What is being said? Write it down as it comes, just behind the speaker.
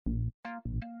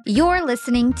You're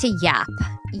listening to YAP,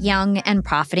 Young and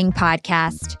Profiting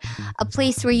Podcast, a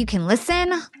place where you can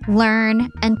listen, learn,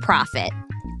 and profit.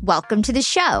 Welcome to the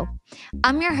show.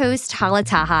 I'm your host, Hala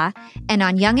Taha, and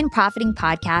on Young and Profiting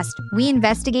Podcast, we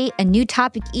investigate a new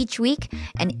topic each week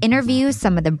and interview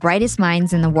some of the brightest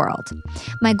minds in the world.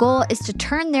 My goal is to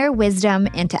turn their wisdom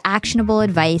into actionable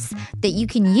advice that you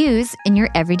can use in your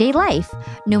everyday life,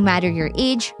 no matter your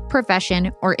age,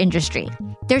 profession, or industry.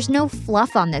 There's no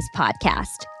fluff on this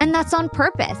podcast, and that's on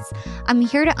purpose. I'm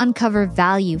here to uncover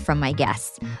value from my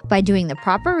guests by doing the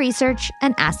proper research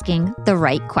and asking the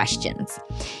right questions.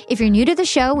 If you're new to the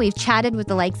show, we've chatted with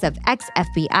the likes of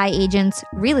ex-FBI agents,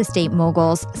 real estate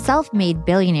moguls, self-made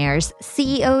billionaires,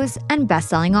 CEOs, and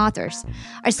best-selling authors.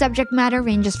 Our subject matter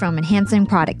ranges from enhancing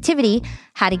productivity,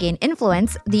 how to gain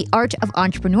influence, the art of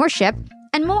entrepreneurship,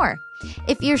 and more.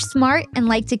 If you're smart and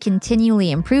like to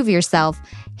continually improve yourself,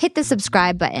 hit the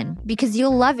subscribe button because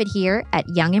you'll love it here at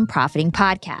Young and Profiting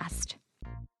Podcast.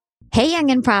 Hey,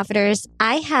 Young and Profiters.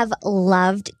 I have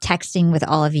loved texting with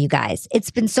all of you guys.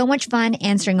 It's been so much fun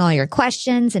answering all your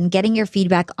questions and getting your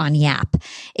feedback on Yap.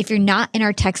 If you're not in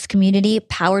our text community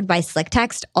powered by Slick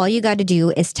Text, all you got to do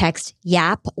is text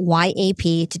YAP,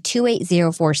 Y-A-P, to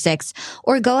 28046,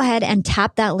 or go ahead and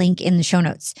tap that link in the show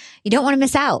notes. You don't want to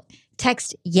miss out.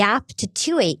 Text YAP to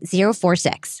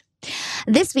 28046.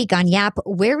 This week on YAP,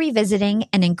 we're revisiting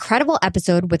an incredible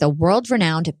episode with a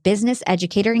world-renowned business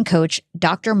educator and coach,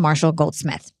 Dr. Marshall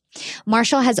Goldsmith.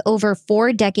 Marshall has over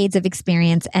 4 decades of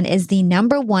experience and is the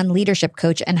 #1 leadership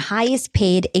coach and highest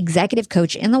paid executive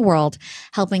coach in the world,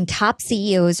 helping top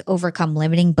CEOs overcome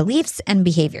limiting beliefs and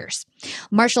behaviors.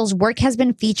 Marshall's work has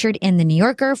been featured in The New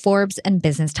Yorker, Forbes, and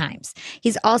Business Times.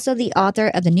 He's also the author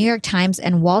of the New York Times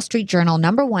and Wall Street Journal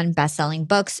 #1 bestselling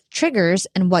books, Triggers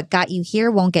and What Got You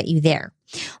Here Won't Get You There.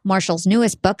 Marshall's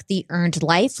newest book, The Earned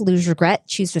Life, Lose Regret,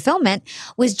 Choose Fulfillment,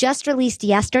 was just released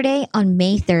yesterday on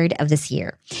May 3rd of this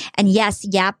year. And yes,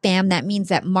 Yap Bam, that means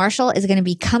that Marshall is going to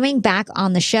be coming back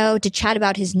on the show to chat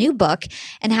about his new book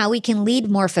and how we can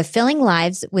lead more fulfilling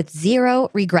lives with zero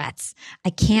regrets. I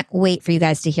can't wait for you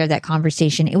guys to hear that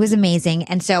conversation. It was amazing.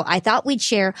 And so I thought we'd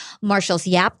share Marshall's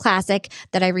YAPClassic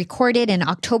that I recorded in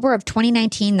October of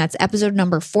 2019. That's episode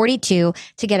number 42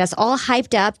 to get us all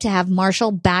hyped up to have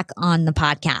Marshall back on the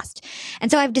podcast.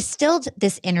 And so I've distilled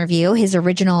this interview, his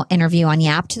original interview on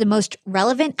Yap, to the most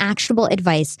relevant, actionable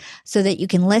advice so that you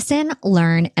can listen,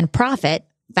 learn, and profit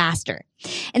faster.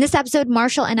 In this episode,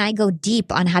 Marshall and I go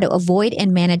deep on how to avoid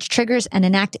and manage triggers and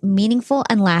enact meaningful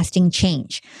and lasting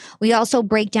change. We also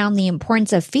break down the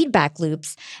importance of feedback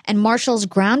loops and Marshall's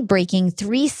groundbreaking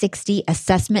 360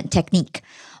 assessment technique.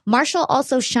 Marshall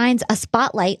also shines a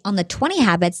spotlight on the 20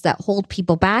 habits that hold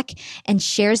people back and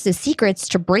shares the secrets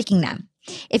to breaking them.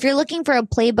 If you're looking for a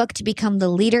playbook to become the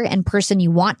leader and person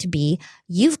you want to be,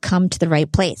 you've come to the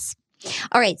right place.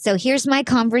 All right, so here's my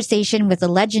conversation with the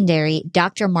legendary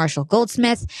Dr. Marshall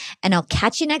Goldsmith, and I'll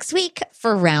catch you next week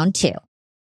for round 2.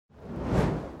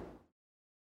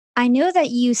 I know that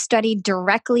you studied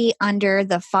directly under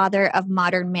the father of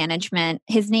modern management.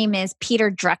 His name is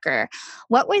Peter Drucker.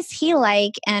 What was he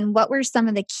like, and what were some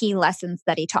of the key lessons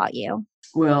that he taught you?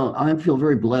 Well, I feel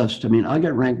very blessed. I mean, I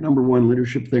got ranked #1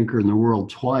 leadership thinker in the world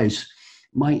twice.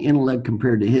 My intellect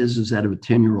compared to his is that of a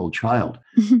 10-year-old child.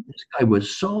 This guy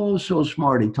was so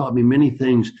smart. He taught me many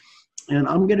things, and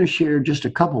I'm going to share just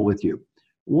a couple with you.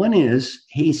 One is,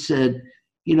 he said,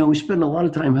 we spend a lot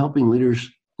of time helping leaders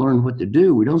learn what to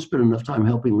do. We don't spend enough time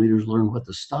helping leaders learn what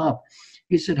to stop.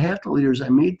 He said, half the leaders I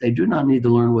meet, they do not need to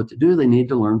learn what to do. They need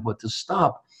to learn what to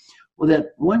stop. Well,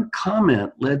 that one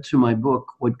comment led to my book,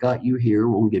 What Got You Here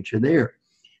Won't Get You There.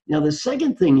 Now, the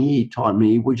second thing he taught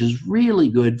me, which is really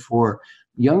good for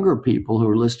younger people who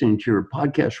are listening to your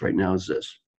podcast right now, is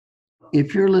this.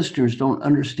 If your listeners don't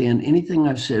understand anything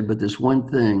I've said but this one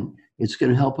thing, it's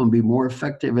going to help them be more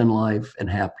effective in life and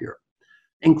happier,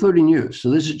 including you.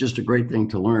 So this is just a great thing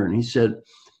to learn. He said,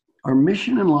 our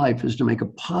mission in life is to make a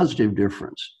positive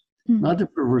difference, not to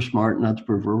prove we're smart, not to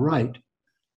prove we're right.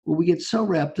 Well, we get so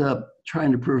wrapped up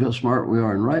trying to prove how smart we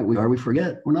are and right we are, we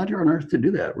forget we're not here on earth to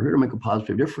do that. We're here to make a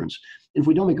positive difference. If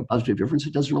we don't make a positive difference,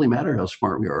 it doesn't really matter how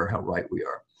smart we are or how right we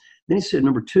are. Then he said,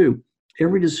 number 2,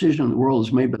 every decision in the world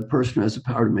is made by the person who has the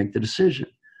power to make the decision.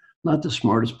 Not the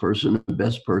smartest person, the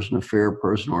best person, a fair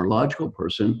person, or a logical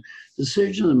person.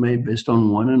 Decisions are made based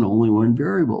on one and only one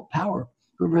variable, power.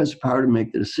 Whoever has the power to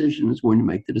make the decision is going to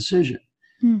make the decision.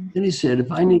 Then he said,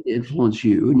 if I need to influence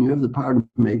you and you have the power to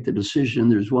make the decision,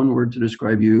 there's one word to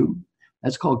describe you.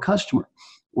 That's called customer.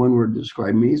 One word to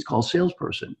describe me is called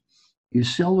salesperson. You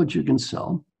sell what you can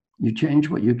sell. You change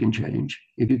what you can change.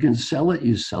 If you can sell it,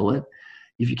 you sell it.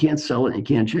 If you can't sell it, you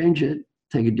can't change it.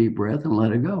 take a deep breath and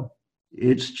let it go.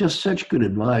 It's just such good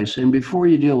advice. And before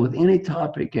you deal with any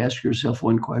topic, ask yourself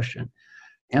one question.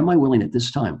 Am I willing at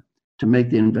this time to make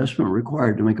the investment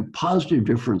required to make a positive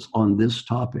difference on this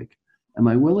topic? Am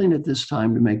I willing at this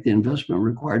time to make the investment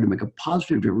required to make a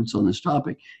positive difference on this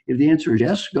topic? If the answer is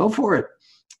yes, go for it.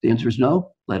 If the answer is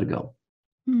no, let it go.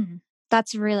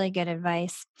 That's really good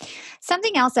advice.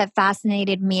 Something else that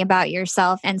fascinated me about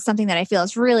yourself and something that I feel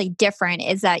is really different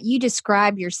is that you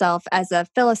describe yourself as a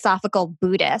philosophical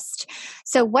Buddhist.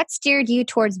 So what steered you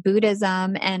towards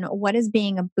Buddhism and what has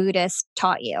being a Buddhist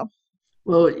taught you?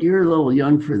 Well, you're a little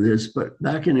young for this, but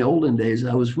back in the olden days,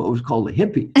 I was what was called a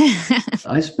hippie.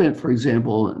 I spent, for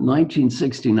example,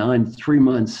 1969, 3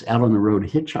 months out on the road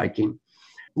hitchhiking.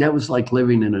 That was like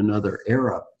living in another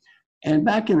era. And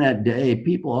back in that day,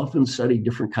 people often studied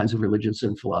different kinds of religions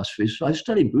and philosophies. So I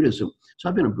studied Buddhism. So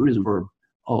I've been in Buddhism for,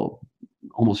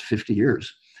 almost 50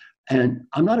 years. And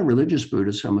I'm not a religious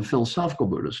Buddhist. I'm a philosophical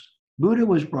Buddhist. Buddha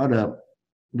was brought up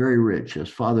very rich. His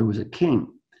father was a king.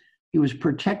 He was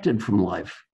protected from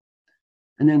life.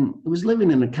 And then he was living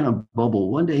in a kind of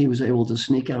bubble. One day he was able to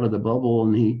sneak out of the bubble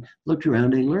and he looked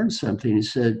around and he learned something. He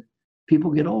said, people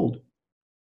get old.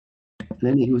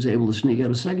 Then he was able to sneak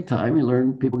out a second time. He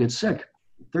learned people get sick.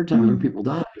 Third time, he learned people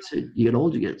die. He said, you get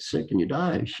old, you get sick, and you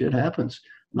die. Shit happens.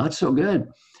 Not so good.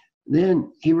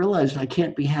 Then he realized I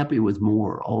can't be happy with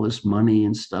more. All this money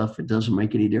and stuff, it doesn't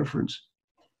make any difference.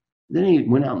 Then he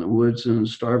went out in the woods and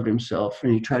starved himself,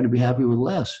 and he tried to be happy with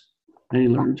less. And he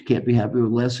learned you can't be happy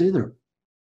with less either.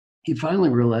 He finally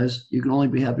realized you can only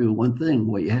be happy with one thing,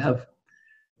 what you have.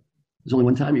 There's only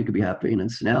one time you can be happy, and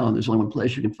it's now. And there's only one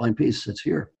place you can find peace. It's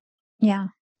here. Yeah.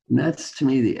 And that's, to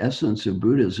me, the essence of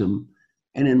Buddhism.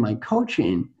 And in my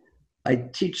coaching, I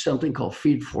teach something called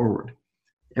feed forward.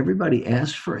 Everybody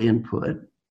asks for input.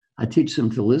 I teach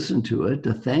them to listen to it,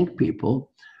 to thank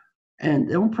people. And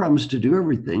they don't promise to do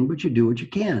everything, but you do what you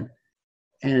can.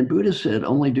 And Buddha said,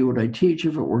 only do what I teach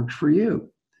if it works for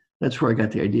you. That's where I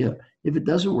got the idea. If it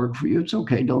doesn't work for you, it's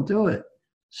okay, don't do it.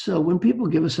 So when people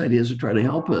give us ideas to try to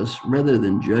help us, rather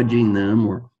than judging them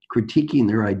or critiquing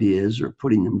their ideas or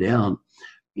putting them down,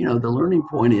 the learning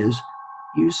point is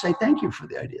you say thank you for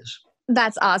the ideas.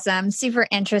 That's awesome. Super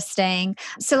interesting.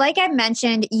 So like I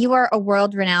mentioned, you are a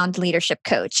world-renowned leadership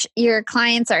coach. Your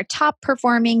clients are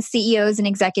top-performing CEOs and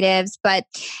executives, but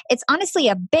it's honestly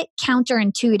a bit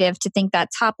counterintuitive to think that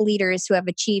top leaders who have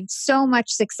achieved so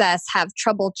much success have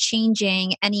trouble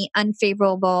changing any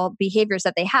unfavorable behaviors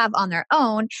that they have on their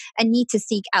own and need to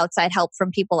seek outside help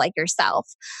from people like yourself.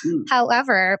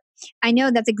 However, I know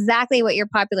that's exactly what your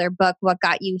popular book, What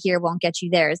Got You Here Won't Get You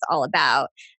There, is all about.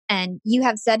 And you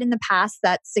have said in the past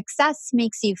that success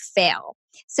makes you fail.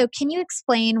 So can you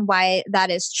explain why that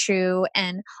is true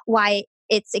and why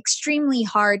it's extremely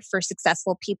hard for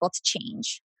successful people to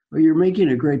change? Well, you're making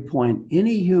a great point.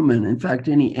 Any human, in fact,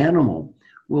 any animal,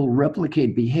 will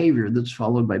replicate behavior that's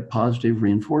followed by positive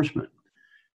reinforcement.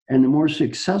 And the more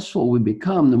successful we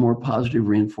become, the more positive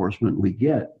reinforcement we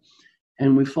get.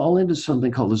 And we fall into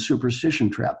something called the superstition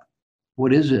trap.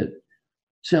 What is it?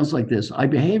 Sounds like this. I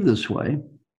behave this way.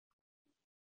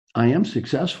 I am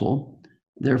successful.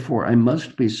 Therefore, I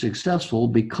must be successful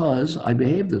because I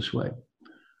behave this way.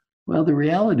 Well, the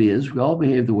reality is we all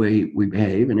behave the way we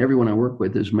behave, and everyone I work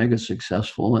with is mega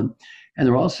successful, and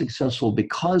they're all successful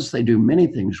because they do many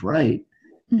things right,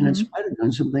 and in spite of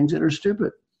doing some things that are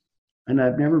stupid. And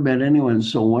I've never met anyone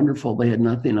so wonderful they had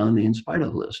nothing on the in spite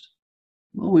of list.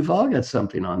 Well, we've all got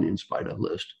something on the in spite of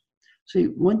list. See,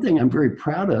 one thing I'm very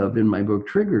proud of in my book,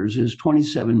 Triggers, is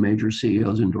 27 major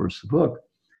CEOs endorsed the book.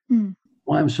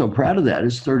 Why I'm so proud of that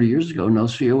is 30 years ago, no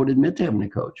CEO would admit to having a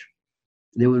coach.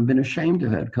 They would have been ashamed to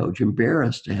have had a coach,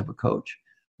 embarrassed to have a coach.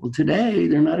 Well, today,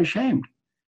 they're not ashamed.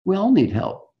 We all need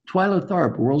help. Twyla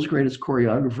Tharp, world's greatest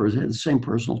choreographer, has had the same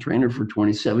personal trainer for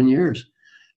 27 years.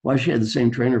 Why she had the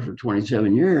same trainer for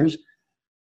 27 years?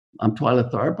 I'm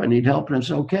Twyla Tharp, I need help, and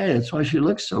it's okay. That's why she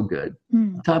looks so good.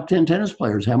 Top 10 tennis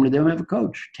players, how many of them have a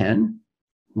coach? 10.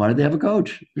 Why do they have a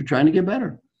coach? They're trying to get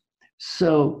better.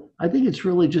 So I think it's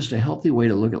really just a healthy way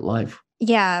to look at life.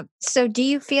 Yeah. So do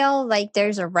you feel like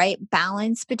there's a right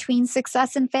balance between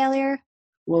success and failure?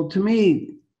 Well, to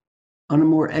me, on a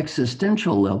more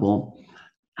existential level,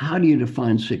 how do you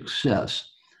define success?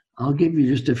 I'll give you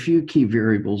just a few key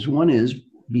variables. One is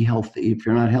be healthy. If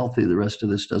you're not healthy, the rest of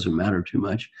this doesn't matter too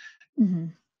much.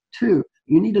 Two,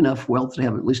 you need enough wealth to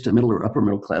have at least a middle or upper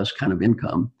middle class kind of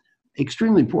income.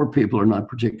 Extremely poor people are not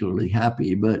particularly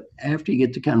happy, but after you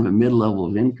get to kind of a mid-level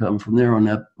of income, from there on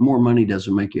up, more money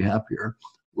doesn't make you happier.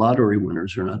 Lottery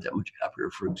winners are not that much happier,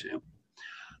 for example.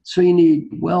 So you need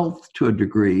wealth to a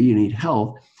degree, you need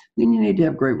health. then you need to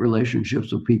have great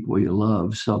relationships with people you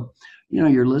love. So,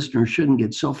 your listeners shouldn't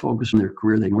get so focused on their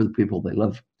career they ignore the people they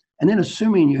love. And then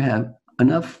assuming you have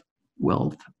enough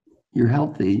wealth, you're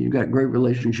healthy, you've got great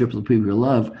relationships with people you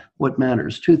love, what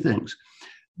matters? Two things.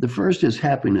 The first is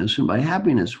happiness. And by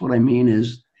happiness, what I mean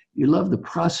is you love the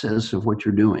process of what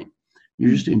you're doing. You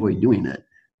just enjoy doing it.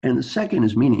 And the second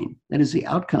is meaning. That is, the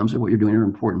outcomes of what you're doing are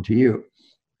important to you.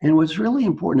 And what's really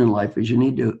important in life is you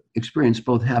need to experience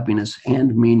both happiness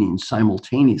and meaning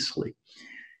simultaneously.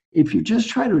 If you just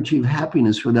try to achieve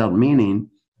happiness without meaning,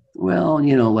 well,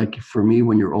 like for me,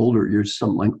 when you're older, you're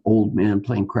some like old man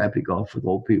playing crappy golf with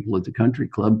old people at the country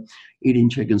club, eating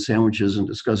chicken sandwiches and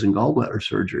discussing gallbladder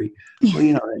surgery.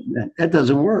 Well, that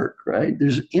doesn't work, right?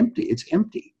 It's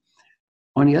empty.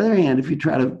 On the other hand, if you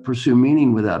try to pursue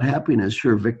meaning without happiness,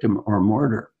 you're a victim or a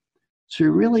martyr. So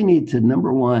you really need to,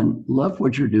 number one, love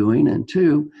what you're doing. And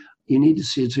two, you need to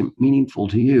see it's meaningful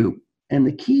to you. And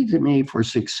the key to me for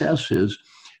success is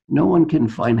no one can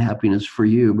find happiness for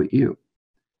you but you.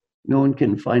 No one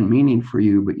can find meaning for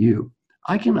you but you.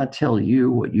 I cannot tell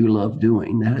you what you love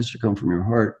doing. That has to come from your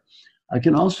heart. I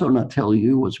can also not tell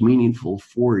you what's meaningful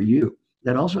for you.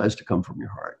 That also has to come from your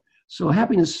heart. So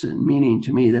happiness and meaning,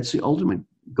 to me, that's the ultimate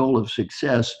goal of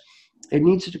success. It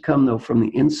needs to come, though, from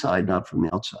the inside, not from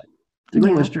the outside. The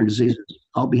great Western disease is,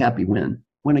 I'll be happy when.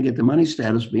 When I get the money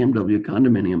status, BMW,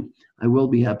 condominium, I will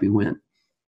be happy when.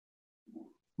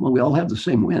 Well, we all have the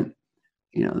same win.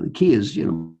 The key is,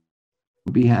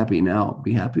 be happy now.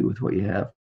 Be happy with what you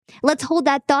have. Let's hold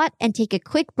that thought and take a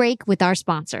quick break with our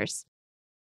sponsors.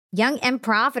 Young and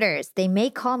Profiters, they may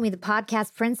call me the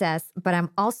podcast princess, but I'm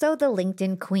also the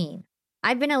LinkedIn queen.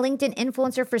 I've been a LinkedIn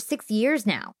influencer for 6 years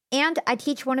now, and I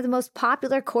teach one of the most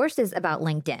popular courses about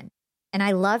LinkedIn. And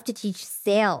I love to teach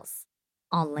sales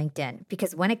on LinkedIn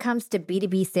because when it comes to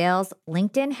B2B sales,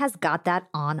 LinkedIn has got that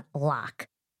on lock.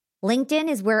 LinkedIn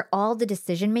is where all the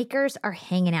decision makers are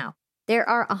hanging out. There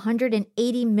are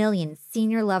 180 million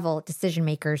senior level decision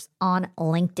makers on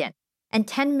LinkedIn and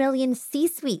 10 million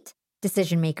C-suite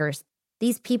decision makers.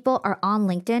 These people are on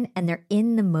LinkedIn and they're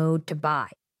in the mode to buy.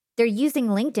 They're using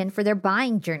LinkedIn for their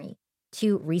buying journey,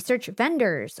 to research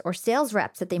vendors or sales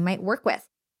reps that they might work with,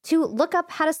 to look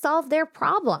up how to solve their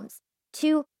problems,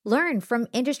 to learn from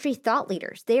industry thought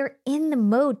leaders. They are in the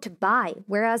mode to buy,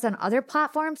 whereas on other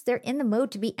platforms, they're in the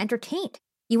mode to be entertained.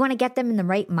 You want to get them in the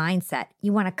right mindset.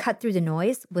 You want to cut through the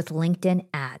noise with LinkedIn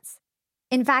ads.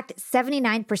 In fact,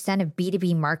 79% of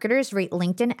B2B marketers rate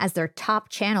LinkedIn as their top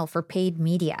channel for paid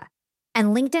media.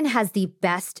 And LinkedIn has the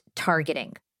best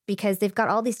targeting because they've got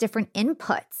all these different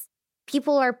inputs.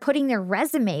 People are putting their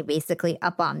resume basically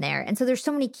up on there. And so there's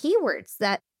so many keywords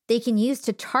that they can use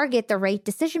to target the right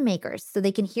decision makers so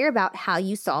they can hear about how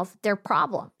you solve their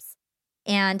problems.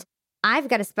 And I've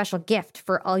got a special gift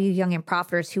for all you young and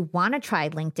profiters who want to try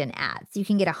LinkedIn ads. You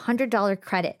can get a $100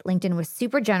 credit. LinkedIn was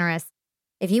super generous.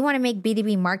 If you want to make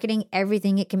B2B marketing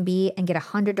everything it can be and get a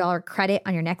 $100 credit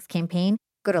on your next campaign,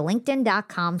 go to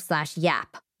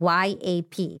linkedin.com/YAP,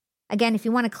 YAP. Again, if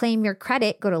you want to claim your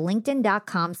credit, go to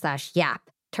linkedin.com/YAP.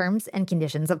 Terms and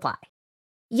conditions apply.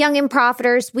 Young and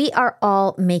profiters, we are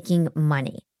all making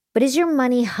money. But is your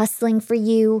money hustling for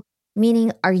you?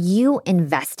 Meaning, are you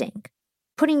investing?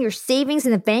 Putting your savings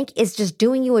in the bank is just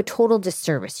doing you a total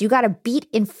disservice. You got to beat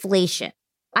inflation.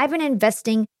 I've been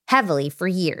investing heavily for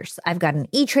years. I've got an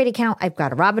E-Trade account. I've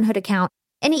got a Robinhood account.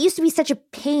 And it used to be such a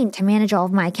pain to manage all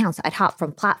of my accounts. I'd hop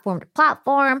from platform to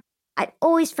platform. I'd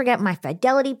always forget my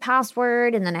Fidelity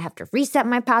password, and then I have to reset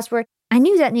my password. I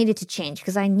knew that needed to change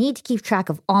because I need to keep track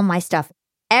of all my stuff.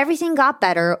 Everything got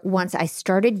better once I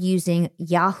started using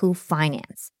Yahoo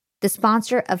Finance, the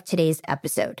sponsor of today's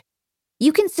episode.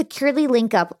 You can securely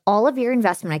link up all of your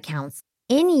investment accounts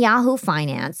in Yahoo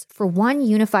Finance for one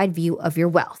unified view of your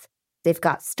wealth. They've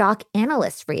got stock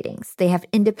analyst ratings. They have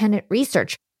independent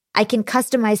research. I can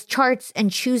customize charts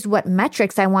and choose what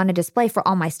metrics I want to display for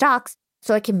all my stocks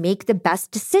so I can make the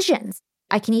best decisions.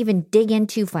 I can even dig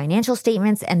into financial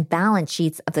statements and balance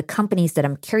sheets of the companies that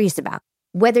I'm curious about.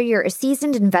 Whether you're a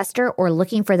seasoned investor or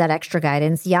looking for that extra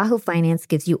guidance, Yahoo Finance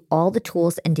gives you all the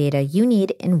tools and data you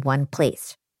need in one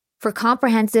place. For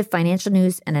comprehensive financial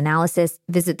news and analysis,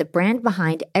 visit the brand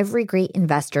behind every great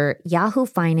investor,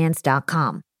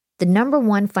 yahoofinance.com, the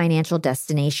 #1 financial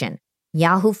destination,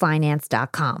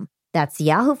 yahoofinance.com. That's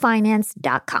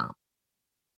yahoofinance.com.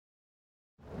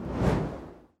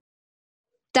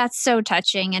 That's so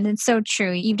touching and it's so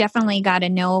true. You've definitely got to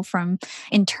know from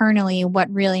internally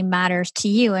what really matters to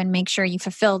you and make sure you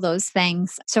fulfill those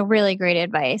things. So, really great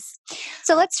advice.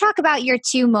 So, let's talk about your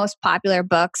two most popular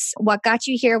books, What Got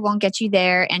You Here Won't Get You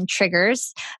There and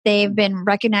Triggers. They've been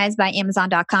recognized by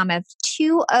Amazon.com as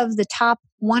two of the top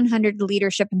 100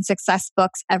 leadership and success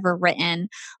books ever written.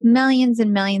 Millions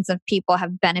and millions of people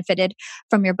have benefited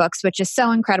from your books, which is so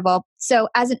incredible. So,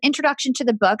 as an introduction to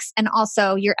the books and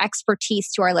also your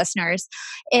expertise to our listeners,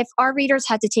 if our readers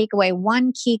had to take away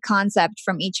one key concept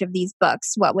from each of these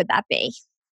books, what would that be?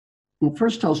 Well,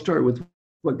 first I'll start with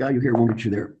What Got You Here Won't Get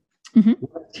You There.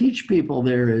 What I teach people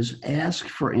there is ask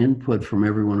for input from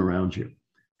everyone around you.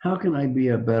 How can I be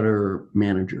a better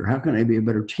manager? How can I be a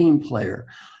better team player?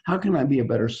 How can I be a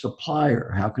better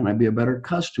supplier? How can I be a better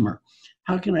customer?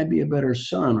 How can I be a better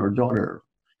son or daughter?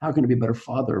 How can I be a better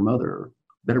father or mother,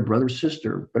 better brother,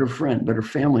 sister, better friend, better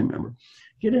family member?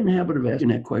 Get in the habit of asking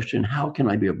that question, how can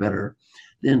I be a better?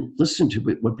 Then listen to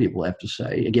what people have to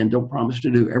say. Again, don't promise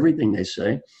to do everything they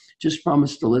say. Just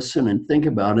promise to listen and think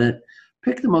about it.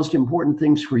 Pick the most important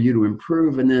things for you to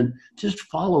improve, and then just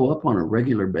follow up on a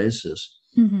regular basis.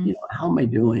 How am I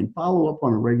doing? Follow up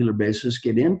on a regular basis,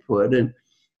 get input. And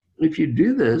if you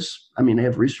do this, I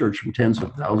have research from tens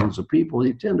of thousands of people,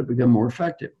 you tend to become more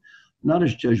effective, not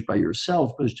as judged by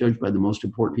yourself, but as judged by the most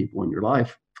important people in your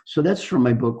life. So that's from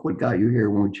my book, What Got You Here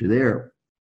Won't You There.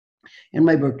 In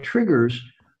my book, Triggers,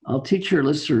 I'll teach your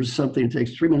listeners something that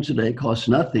takes 3 minutes a day, costs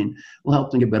nothing, will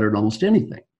help them get better at almost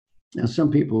anything. Now,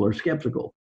 some people are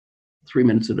skeptical. 3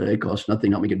 minutes a day costs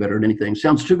nothing, help me get better at anything.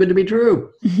 Sounds too good to be true.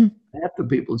 Half the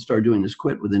people that start doing this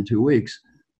quit within 2 weeks,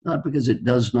 not because it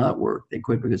does not work. They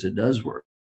quit because it does work.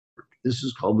 This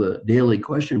is called the daily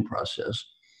question process.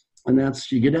 And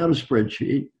that's, you get out a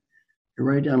spreadsheet, you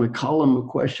write down a column of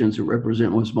questions that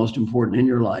represent what's most important in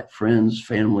your life, friends,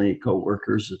 family,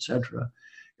 coworkers, etc.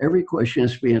 Every question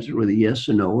has to be answered with a yes,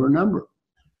 a no, or a number.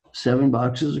 7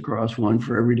 boxes across, one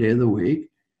for every day of the week.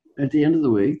 At the end of the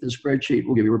week, the spreadsheet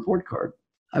will give you a report card.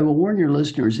 I will warn your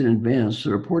listeners in advance,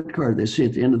 the report card they see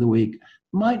at the end of the week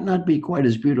might not be quite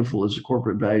as beautiful as the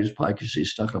corporate values plaque you see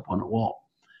stuck up on a wall.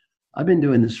 I've been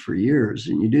doing this for years,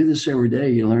 and you do this every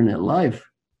day, you learn that life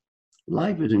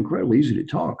is incredibly easy to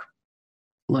talk.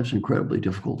 Life's incredibly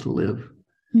difficult to live.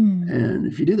 And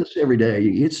if you do this every day,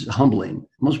 it's humbling.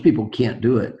 Most people can't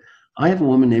do it. I have a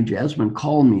woman named Jasmine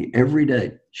call me every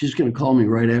day. She's going to call me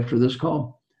right after this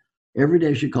call. Every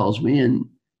day she calls me and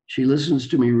she listens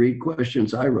to me read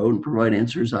questions I wrote and provide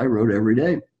answers I wrote every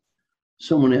day.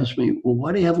 Someone asked me, well,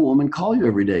 why do you have a woman call you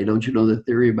every day? Don't you know the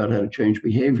theory about how to change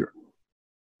behavior?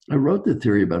 I wrote the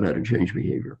theory about how to change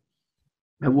behavior.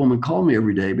 I have a woman call me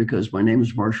every day because my name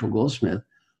is Marshall Goldsmith.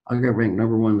 I got ranked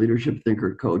 #1 leadership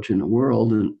thinker coach in the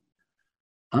world, and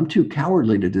I'm too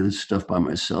cowardly to do this stuff by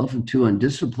myself and too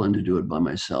undisciplined to do it by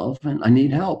myself, and I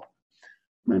need help.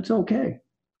 That's okay.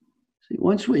 See,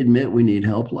 once we admit we need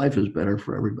help, life is better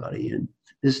for everybody. And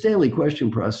this daily question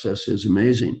process is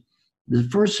amazing. The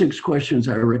first 6 questions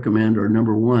I recommend are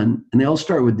number 1, and they all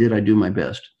start with, did I do my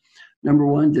best? Number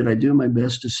 1, did I do my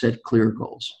best to set clear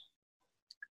goals?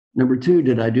 Number 2,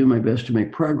 did I do my best to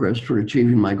make progress toward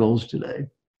achieving my goals today?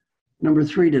 Number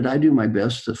 3, did I do my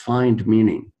best to find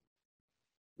meaning?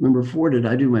 Number 4, did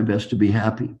I do my best to be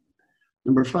happy?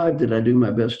 Number 5, did I do my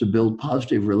best to build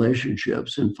positive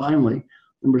relationships? And finally,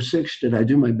 number 6, did I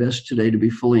do my best today to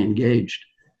be fully engaged?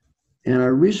 And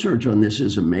our research on this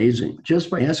is amazing.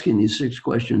 Just by asking these 6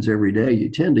 questions every day, you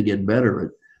tend to get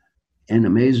better in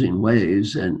amazing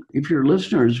ways. And if your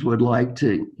listeners would like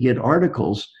to get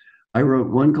articles, I wrote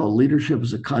one called Leadership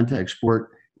as a Contact Sport,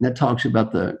 and that talks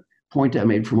about the point I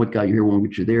made from What Got You Here Won't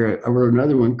Get You There. I wrote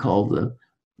another one called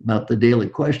about the daily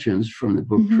questions from the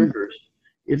book Triggers.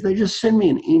 If they just send me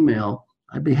an email,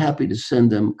 I'd be happy to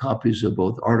send them copies of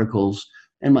both articles.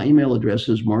 And my email address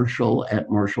is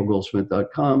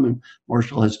marshall@marshallgoldsmith.com, and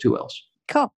Marshall has 2 L's.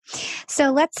 Cool.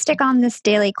 So let's stick on this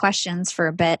daily questions for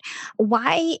a bit.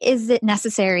 Why is it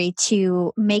necessary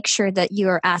to make sure that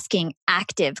you're asking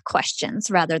active questions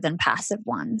rather than passive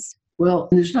ones? Well,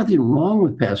 there's nothing wrong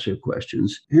with passive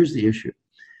questions. Here's the issue.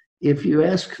 If you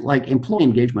ask, like employee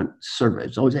engagement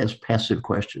surveys, always ask passive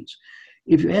questions.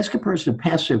 If you ask a person a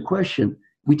passive question,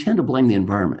 we tend to blame the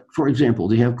environment. For example,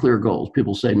 do you have clear goals?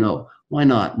 People say no. Why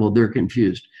not? Well, they're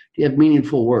confused. Do you have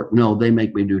meaningful work? No, they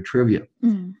make me do trivia.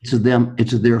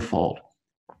 It's their fault.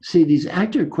 See, these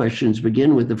active questions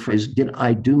begin with the phrase, did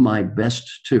I do my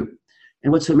best to?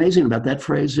 And what's amazing about that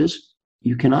phrase is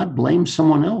you cannot blame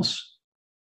someone else.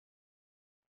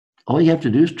 All you have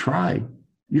to do is try.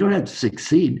 You don't have to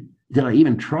succeed. Did I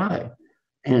even try?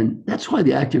 And that's why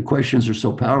the active questions are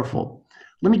so powerful.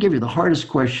 Let me give you the hardest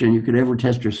question you could ever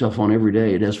test yourself on every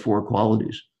day. It has 4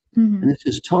 qualities. And this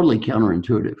is totally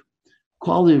counterintuitive.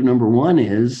 Quality of number 1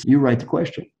 is you write the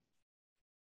question.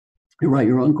 You write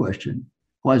your own question.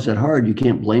 Why is that hard? You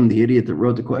can't blame the idiot that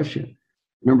wrote the question.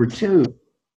 Number 2,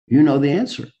 you know the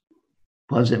answer.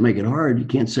 Why does that make it hard? You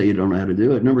can't say you don't know how to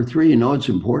do it. Number 3, you know it's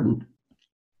important.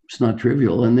 It's not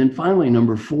trivial. And then finally,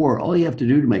 number 4, all you have to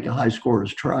do to make a high score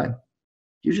is try.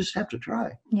 You just have to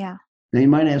try. Yeah. Now you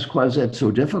might ask, why is that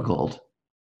so difficult?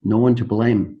 No one to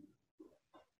blame.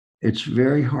 It's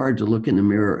very hard to look in the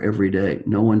mirror every day.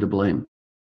 No one to blame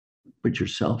but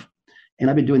yourself. And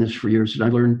I've been doing this for years, and I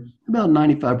learned about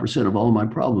 95% of all my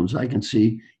problems I can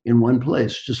see in one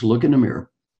place. Just look in the mirror.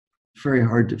 It's very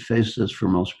hard to face this for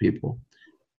most people,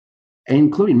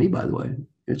 including me, by the way.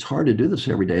 It's hard to do this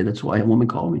every day. That's why a woman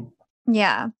called me.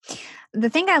 Yeah. The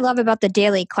thing I love about the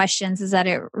daily questions is that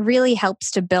it really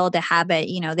helps to build a habit.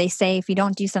 You know, they say if you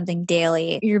don't do something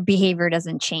daily, your behavior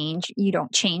doesn't change. You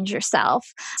don't change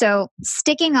yourself. So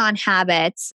sticking on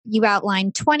habits, you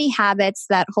outlined 20 habits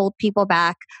that hold people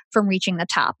back from reaching the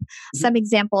top. Some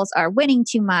examples are winning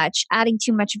too much, adding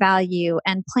too much value,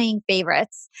 and playing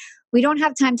favorites. We don't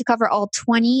have time to cover all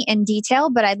 20 in detail,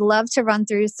 but I'd love to run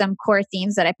through some core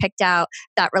themes that I picked out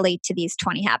that relate to these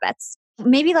 20 habits.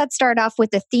 Maybe let's start off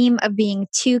with the theme of being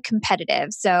too competitive.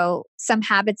 So some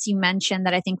habits you mentioned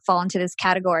that I think fall into this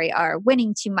category are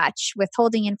winning too much,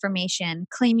 withholding information,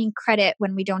 claiming credit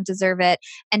when we don't deserve it,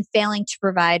 and failing to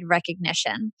provide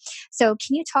recognition. So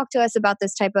can you talk to us about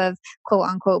this type of quote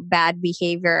unquote bad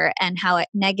behavior and how it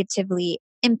negatively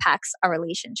impacts our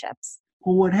relationships?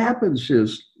 Well, what happens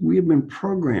is we have been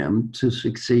programmed to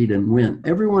succeed and win.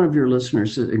 Every one of your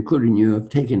listeners, including you, have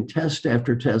taken test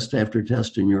after test after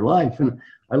test in your life. And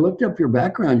I looked up your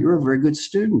background. You're a very good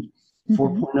student,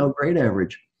 4.0 grade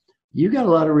average. You got a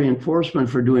lot of reinforcement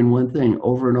for doing one thing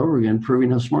over and over again,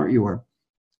 proving how smart you are,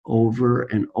 over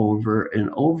and over and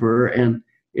over. And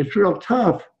it's real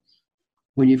tough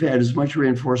when you've had as much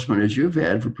reinforcement as you've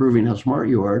had for proving how smart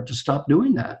you are to stop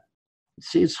doing that.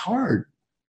 See, it's hard.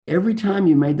 Every time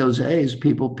you made those A's,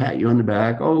 people pat you on the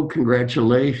back. Oh,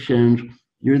 congratulations.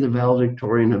 You're the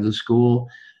valedictorian of the school.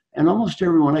 And almost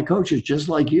everyone I coach is just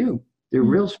like you. They're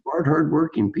real smart,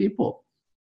 hardworking people.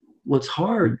 What's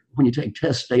hard when you take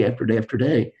tests day after day after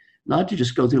day, not to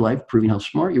just go through life proving how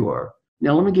smart you are.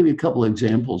 Now, let me give you a couple of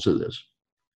examples of this.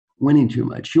 Winning too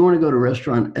much. You want to go to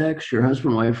restaurant X, your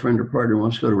husband, wife, friend, or partner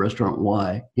wants to go to restaurant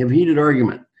Y. You have a heated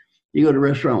argument. You go to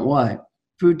restaurant Y.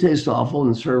 Food tastes awful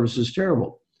and the service is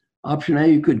terrible. Option A,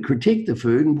 you could critique the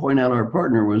food and point out our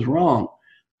partner was wrong.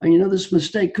 And you know, this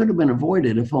mistake could have been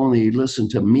avoided if only you listened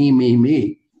to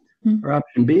me. Or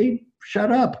option B,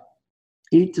 shut up.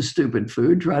 Eat the stupid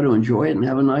food, try to enjoy it, and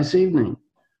have a nice evening.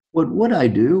 What would I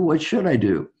do? What should I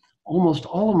do? Almost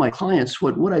all of my clients,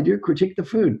 what would I do? Critique the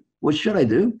food. What should I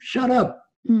do? Shut up.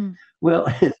 Well,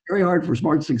 it's very hard for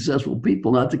smart, successful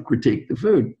people not to critique the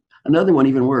food. Another one,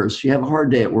 even worse, you have a hard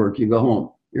day at work, you go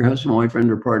home. Your husband,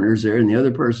 boyfriend, or partner is there, and the other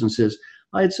person says,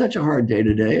 I had such a hard day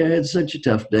today. I had such a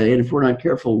tough day. And if we're not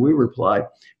careful, we reply,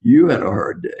 you had a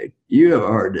hard day. You have a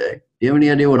hard day. Do you have any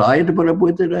idea what I had to put up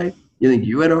with today? You think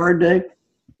you had a hard day?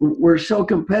 We're so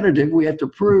competitive, we have to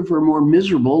prove we're more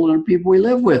miserable than the people we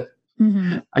live with.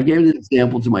 I gave this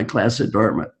example to my class at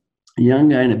Dartmouth. A young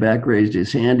guy in the back raised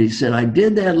his hand. He said, I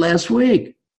did that last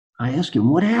week. I asked him,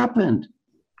 what happened?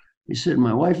 He said,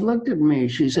 my wife looked at me.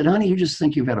 She said, honey, you just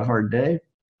think you've had a hard day.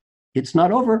 It's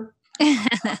not over.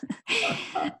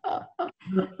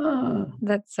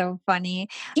 That's so funny.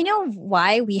 You know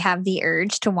why we have the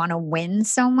urge to want to win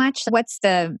so much? What's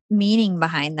the meaning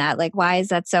behind that? Like, why is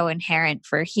that so inherent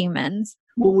for humans?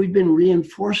 Well, we've been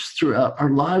reinforced throughout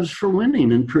our lives for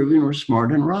winning and proving we're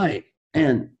smart and right.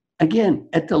 And again,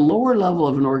 at the lower level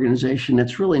of an organization,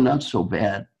 that's really not so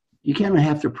bad. You kind of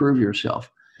have to prove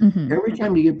yourself. Every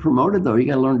time you get promoted, though, you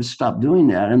got to learn to stop doing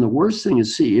that. And the worst thing a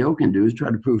CEO can do is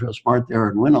try to prove how smart they are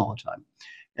and win all the time.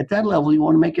 At that level, you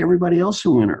want to make everybody else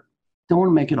a winner. Don't want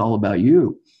to make it all about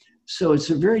you. So it's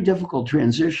a very difficult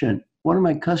transition. One of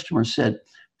my customers said,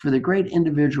 for the great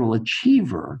individual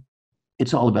achiever,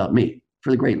 it's all about me.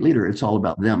 For the great leader, it's all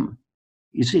about them.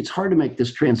 You see, it's hard to make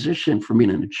this transition from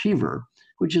being an achiever,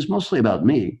 which is mostly about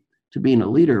me, to being a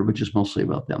leader, which is mostly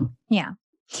about them. Yeah.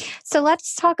 So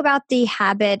let's talk about the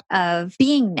habit of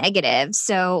being negative.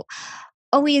 So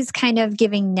always kind of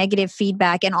giving negative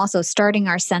feedback and also starting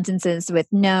our sentences with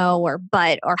no or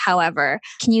but or however.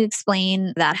 Can you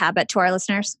explain that habit to our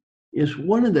listeners? Yes,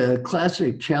 one of the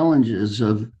classic challenges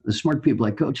of the smart people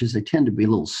I coach is they tend to be a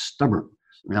little stubborn.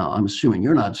 Now, I'm assuming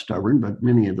you're not stubborn, but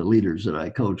many of the leaders that I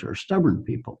coach are stubborn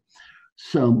people.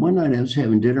 So one night I was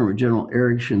having dinner with General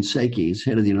Eric Shinseki, he's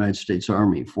head of the United States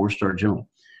Army, 4-star general.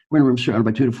 We're in a room surrounded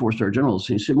by 2 to 4-star generals.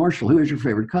 And he said, Marshall, who is your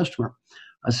favorite customer?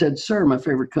 I said, sir, my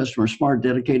favorite customer is smart,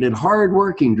 dedicated,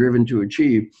 hardworking, driven to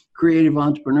achieve, creative,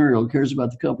 entrepreneurial, cares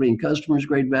about the company and customers,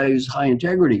 great values, high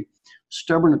integrity,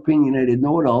 stubborn, opinionated,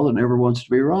 know-it-all, that never wants to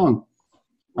be wrong.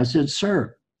 I said,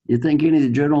 sir, you think any of the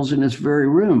generals in this very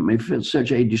room may fit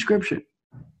such a description?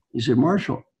 He said,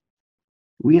 Marshall,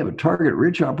 we have a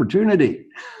target-rich opportunity.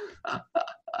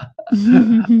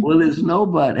 Well, there's no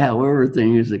but, however,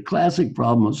 thing is the classic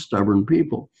problem of stubborn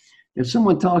people. If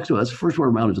someone talks to us, the first word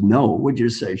of mouth is no. Would you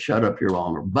say, shut up, you're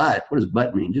wrong? Or but, what does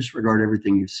but mean? Disregard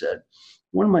everything you've said.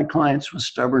 One of my clients was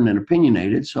stubborn and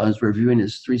opinionated, so I was reviewing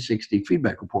his 360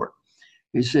 feedback report.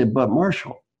 He said, but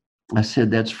Marshall, I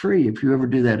said, that's free. If you ever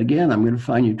do that again, I'm going to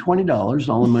fine you $20.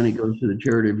 All the money goes to the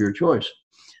charity of your choice.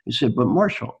 He said, but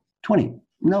Marshall, 20,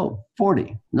 no,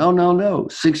 40, no,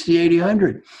 60, 80,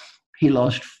 100. He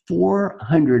lost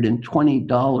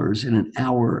 $420 in an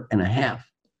hour and a half.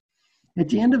 At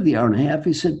the end of the hour and a half,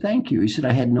 he said, thank you. He said,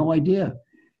 I had no idea.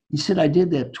 He said, I did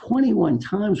that 21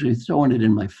 times with throwing it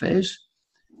in my face.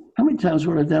 How many times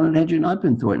would I have done it had you not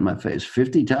been throwing it in my face?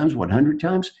 50 times, 100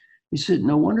 times? He said,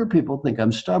 no wonder people think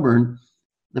I'm stubborn.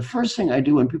 The first thing I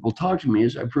do when people talk to me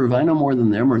is I prove I know more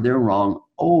than them or they're wrong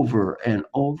over and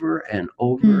over and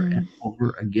over and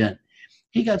over again.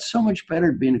 He got so much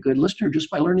better at being a good listener just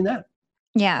by learning that.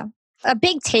 Yeah. A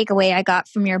big takeaway I got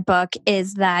from your book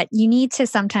is that you need to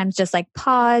sometimes just like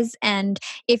pause. And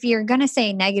if you're going to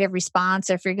say negative response,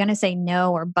 or if you're going to say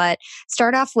no or but,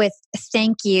 start off with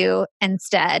thank you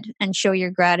instead and show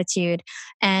your gratitude.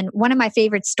 And one of my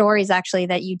favorite stories actually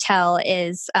that you tell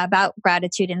is about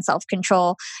gratitude and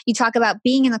self-control. You talk about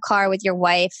being in the car with your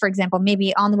wife, for example,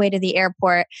 maybe on the way to the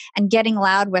airport, and getting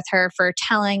loud with her for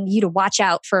telling you to watch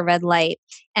out for a red light.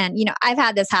 And, you know, I've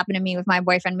had this happen to me with my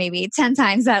boyfriend maybe 10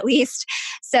 times at least.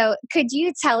 So could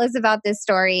you tell us about this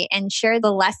story and share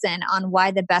the lesson on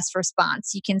why the best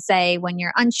response you can say when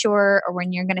you're unsure or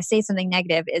when you're going to say something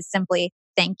negative is simply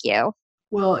thank you?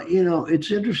 Well, you know,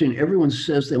 it's interesting. Everyone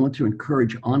says they want to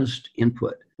encourage honest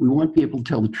input. We want people to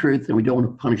tell the truth and we don't want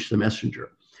to punish the messenger.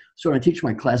 So when I teach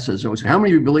my classes, I always say, how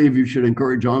many of you believe you should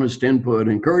encourage honest input,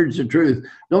 encourage the truth?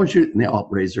 Don't shoot. And they all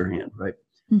raise their hand, right?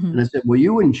 Mm-hmm. And I said, well,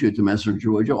 you wouldn't shoot the messenger,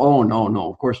 would you? Oh,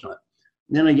 no, of course not.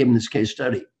 And then I gave him this case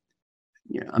study.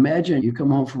 You know, imagine you come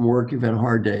home from work, you've had a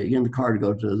hard day, you get in the car to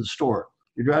go to the store.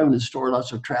 You're driving to the store,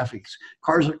 lots of traffic.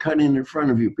 Cars are cutting in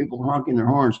front of you, people honking their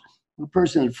horns. The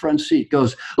person in the front seat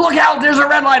goes, look out, there's a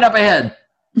red light up ahead.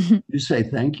 Did you say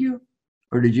thank you?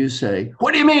 Or did you say,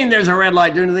 what do you mean there's a red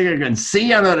light? Do you think I can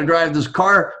see? I know how to drive this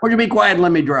car. Would you be quiet and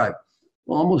let me drive?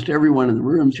 Well, almost everyone in the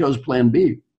room chose plan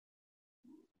B.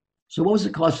 So what was the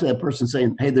cost of that person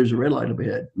saying, hey, there's a red light up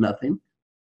ahead? Nothing.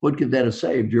 What could that have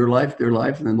saved? Your life, their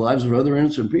life, and then the lives of other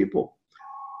innocent people.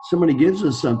 Somebody gives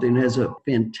us something that has a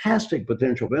fantastic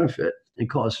potential benefit and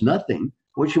costs nothing.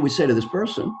 What should we say to this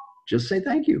person? Just say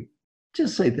thank you.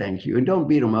 Just say thank you and don't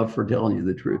beat them up for telling you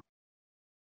the truth.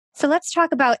 So let's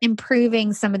talk about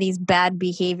improving some of these bad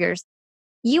behaviors.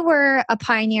 You were a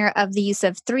pioneer of the use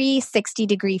of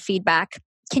 360-degree feedback.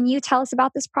 Can you tell us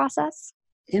about this process?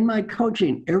 In my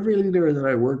coaching, every leader that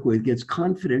I work with gets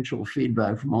confidential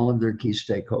feedback from all of their key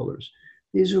stakeholders.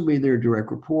 These will be their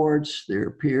direct reports,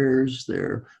 their peers,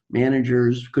 their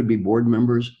managers, could be board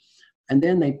members. And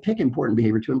then they pick important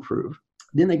behavior to improve.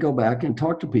 Then they go back and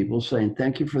talk to people saying,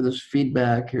 thank you for this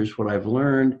feedback. Here's what I've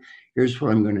learned. Here's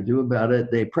what I'm going to do about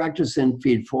it. They practice and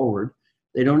feed forward.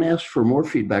 They don't ask for more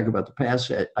feedback about the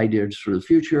past, ideas for the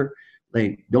future.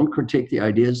 They don't critique the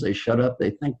ideas. They shut up.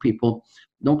 They thank people.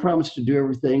 Don't promise to do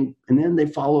everything. And then they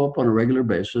follow up on a regular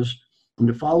basis. And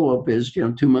the follow-up is,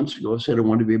 2 months ago, I said I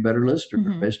wanted to be a better listener.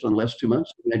 Mm-hmm. Based on the last 2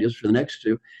 months, ideas for the next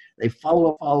 2. They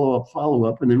follow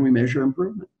up, and then we measure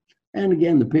improvement. And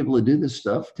again, the people that do this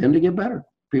stuff tend to get better.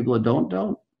 People that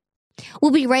don't.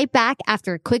 We'll be right back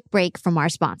after a quick break from our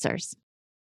sponsors.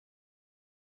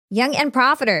 Young and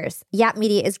Profiters. Yap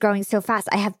Media is growing so fast.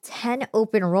 I have 10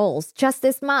 open roles just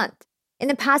this month. In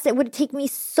the past, it would take me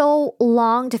so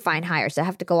long to find hires. I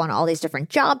have to go on all these different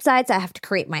job sites. I have to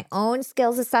create my own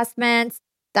skills assessments.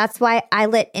 That's why I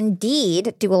let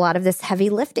Indeed do a lot of this heavy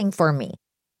lifting for me.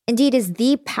 Indeed is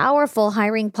the powerful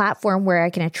hiring platform where I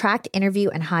can attract, interview,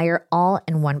 and hire all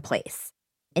in one place.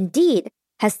 Indeed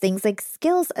has things like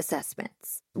skills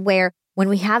assessments, where when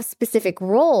we have specific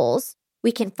roles,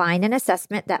 we can find an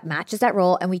assessment that matches that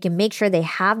role and we can make sure they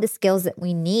have the skills that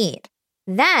we need.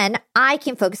 Then I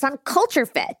can focus on culture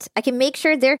fit. I can make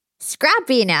sure they're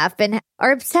scrappy enough and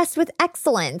are obsessed with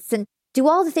excellence and do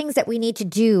all the things that we need to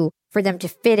do for them to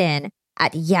fit in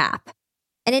at Yap.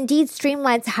 And Indeed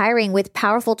streamlines hiring with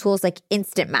powerful tools like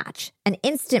Instant Match. An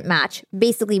Instant Match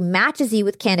basically matches you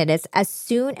with candidates as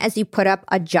soon as you put up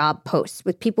a job post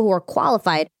with people who are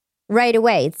qualified right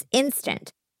away. It's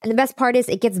instant. And the best part is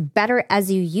it gets better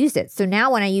as you use it. So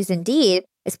now when I use Indeed,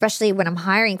 especially when I'm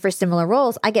hiring for similar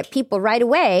roles, I get people right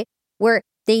away where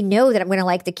they know that I'm going to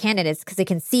like the candidates because they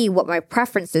can see what my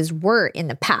preferences were in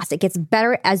the past. It gets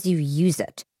better as you use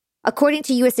it. According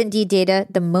to US Indeed data,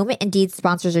 the moment Indeed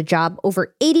sponsors a job,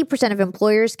 over 80% of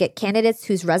employers get candidates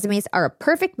whose resumes are a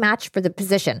perfect match for the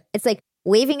position. It's like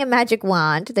waving a magic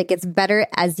wand that gets better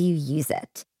as you use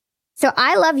it. So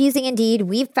I love using Indeed.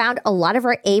 We've found a lot of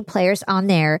our A players on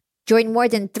there. Join more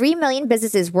than 3 million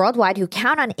businesses worldwide who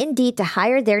count on Indeed to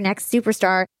hire their next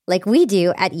superstar like we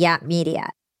do at Yap Media.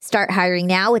 Start hiring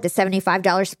now with a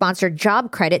 $75 sponsored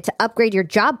job credit to upgrade your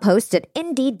job post at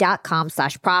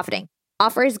Indeed.com/profiting.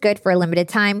 Offer is good for a limited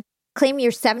time. Claim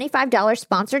your $75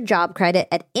 sponsored job credit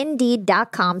at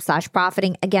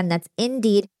Indeed.com/profiting. Again, that's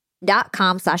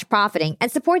Indeed.com/profiting.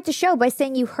 And support the show by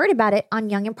saying you heard about it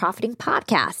on Young and Profiting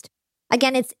Podcast.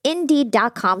 Again, it's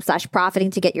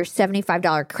Indeed.com/profiting to get your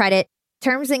 $75 credit.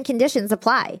 Terms and conditions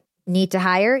apply. Need to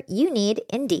hire? You need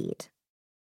Indeed.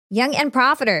 Young and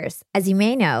Profiters, as you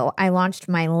may know, I launched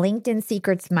my LinkedIn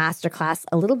Secrets Masterclass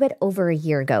a little bit over a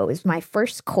year ago. It was my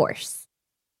first course.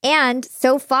 And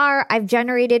so far, I've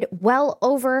generated well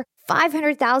over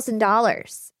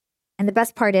 $500,000. And the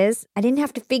best part is, I didn't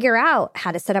have to figure out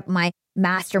how to set up my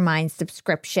mastermind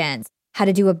subscriptions, how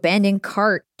to do abandoned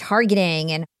cart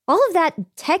targeting, and all of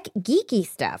that tech geeky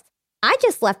stuff. I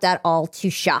just left that all to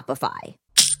Shopify.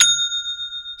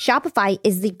 Shopify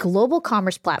is the global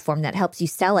commerce platform that helps you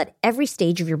sell at every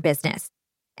stage of your business.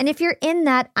 And if you're in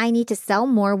that I need to sell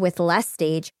more with less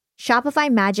stage,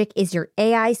 Shopify Magic is your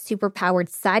AI superpowered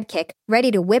sidekick ready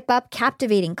to whip up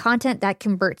captivating content that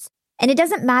converts. And it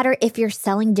doesn't matter if you're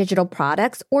selling digital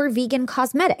products or vegan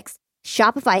cosmetics.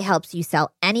 Shopify helps you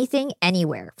sell anything,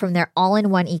 anywhere, from their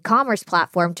all-in-one e-commerce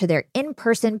platform to their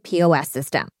in-person POS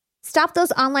system. Stop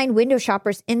those online window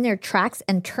shoppers in their tracks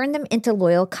and turn them into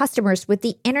loyal customers with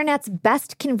the internet's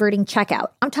best converting checkout.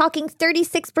 I'm talking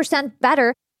 36%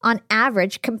 better on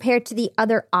average compared to the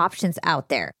other options out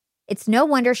there. It's no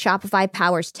wonder Shopify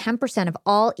powers 10% of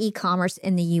all e-commerce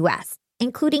in the US,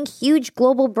 including huge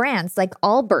global brands like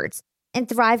Allbirds and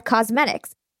Thrive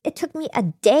Cosmetics. It took me a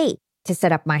day to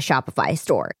set up my Shopify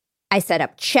store. I set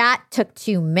up chat, took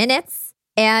 2 minutes,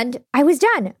 and I was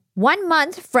done. 1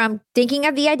 month from thinking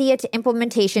of the idea to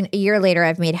implementation, a year later,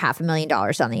 I've made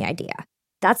 $500,000 on the idea.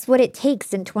 That's what it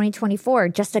takes in 2024,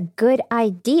 just a good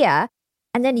idea,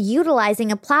 and then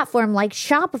utilizing a platform like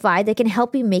Shopify that can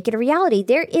help you make it a reality.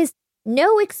 There is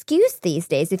no excuse these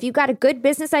days. If you've got a good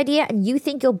business idea and you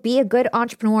think you'll be a good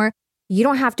entrepreneur, you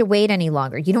don't have to wait any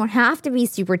longer. You don't have to be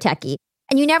super techie,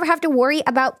 and you never have to worry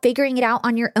about figuring it out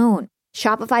on your own.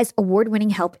 Shopify's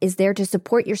award-winning help is there to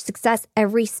support your success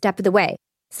every step of the way.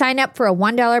 Sign up for a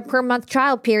 $1 per month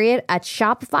trial period at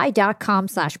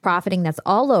shopify.com/profiting. That's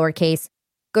all lowercase.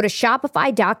 Go to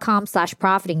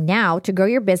shopify.com/profiting now to grow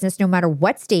your business no matter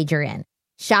what stage you're in.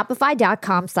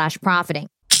 Shopify.com/profiting.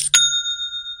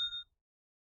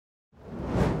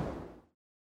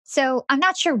 So I'm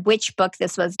not sure which book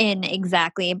this was in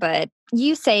exactly, but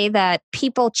you say that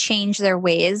people change their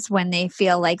ways when they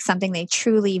feel like something they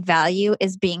truly value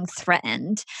is being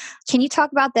threatened. Can you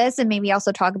talk about this and maybe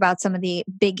also talk about some of the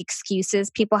big excuses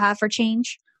people have for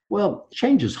change? Well,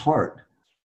 change is hard.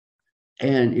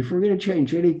 And if we're going to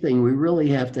change anything, we really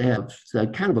have to have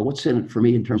kind of a what's in it for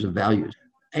me in terms of values.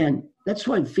 And that's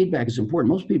why feedback is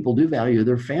important. Most people do value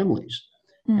their families.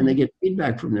 And they get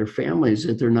feedback from their families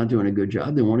that they're not doing a good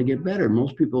job. They want to get better.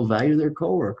 Most people value their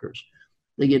coworkers.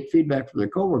 They get feedback from their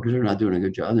coworkers they're not doing a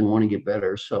good job. They want to get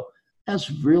better. So that's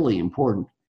really important.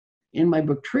 In my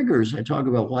book, Triggers, I talk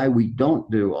about why we don't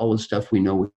do all the stuff we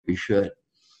know we should.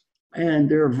 And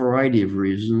there are a variety of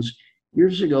reasons.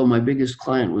 Years ago, my biggest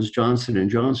client was Johnson &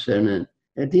 Johnson. And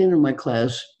at the end of my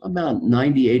class, about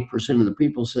 98% of the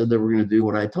people said they were going to do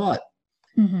what I taught.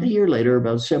 A year later,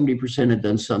 about 70% had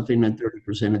done something and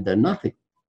 30% had done nothing.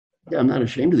 I'm not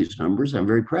ashamed of these numbers. I'm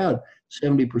very proud.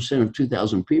 70% of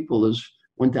 2,000 people is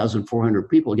 1,400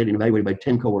 people getting evaluated by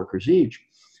 10 coworkers each.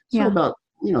 So about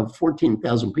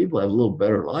 14,000 people have a little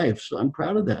better life. So I'm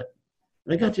proud of that.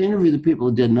 And I got to interview the people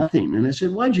who did nothing. And I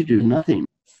said, why'd you do nothing?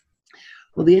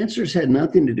 Well, the answers had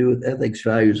nothing to do with ethics,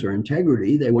 values, or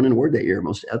integrity. They won an award that year,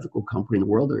 most ethical company in the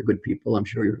world. They're good people. I'm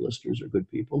sure your listeners are good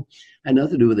people. Had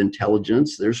nothing to do with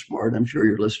intelligence. They're smart. I'm sure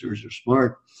your listeners are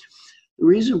smart. The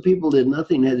reason people did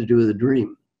nothing had to do with a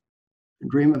dream. A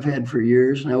dream I've had for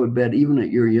years, and I would bet even at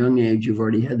your young age, you've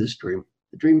already had this dream.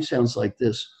 The dream sounds like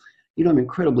this. I'm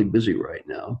incredibly busy right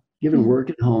now, given Mm. work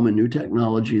at home and new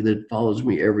technology that follows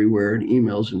me everywhere and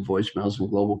emails and voicemails and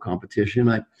global competition.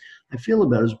 I feel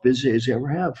about as busy as I ever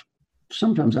have.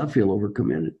 Sometimes I feel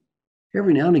overcommitted.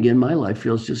 Every now and again, my life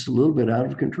feels just a little bit out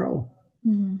of control.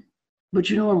 Mm. But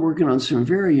I'm working on some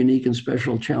very unique and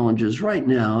special challenges right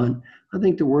now. And I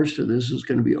think the worst of this is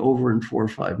going to be over in 4 or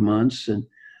 5 months. And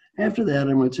after that,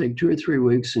 I'm going to take 2 or 3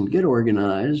 weeks and get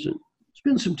organized and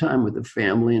spend some time with the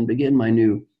family and begin my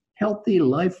new healthy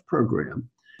life program.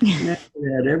 And after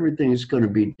that, everything's going to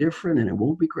be different and it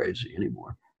won't be crazy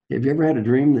anymore. Have you ever had a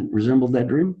dream that resembled that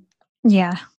dream?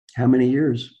 Yeah. How many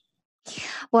years?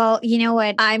 Well, you know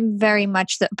what? I'm very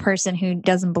much the person who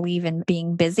doesn't believe in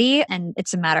being busy, and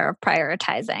it's a matter of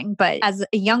prioritizing. But as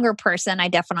a younger person, I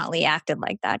definitely acted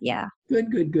like that. Yeah.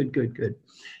 Good, good, good, good, good.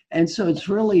 And so it's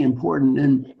really important.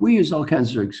 And we use all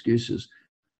kinds of excuses.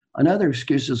 Another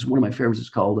excuse is one of my favorites. It's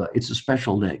called it's a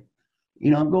special day.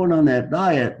 I'm going on that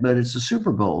diet, but it's the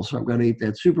Super Bowl. So I'm going to eat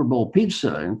that Super Bowl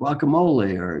pizza and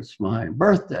guacamole, or it's my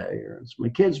birthday, or it's my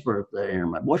kid's birthday, or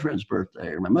my boyfriend's birthday,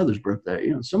 or my mother's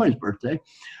birthday, somebody's birthday.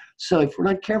 So if we're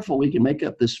not careful, we can make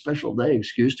up this special day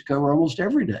excuse to cover almost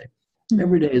every day. Mm.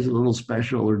 Every day is a little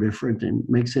special or different and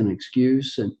makes an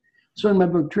excuse. And so in my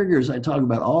book, Triggers, I talk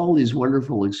about all these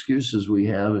wonderful excuses we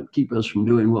have that keep us from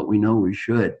doing what we know we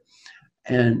should.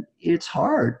 And it's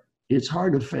hard. It's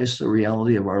hard to face the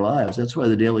reality of our lives. That's why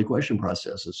the daily question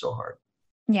process is so hard.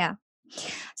 Yeah.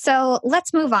 So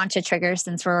let's move on to triggers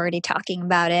since we're already talking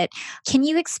about it. Can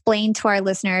you explain to our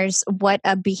listeners what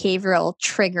a behavioral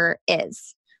trigger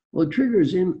is? Well,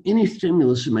 triggers in any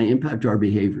stimulus that may impact our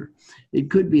behavior. It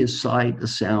could be a sight, a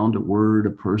sound, a word,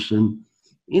 a person,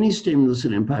 any stimulus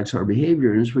that impacts our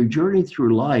behavior. And as we journey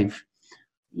through life,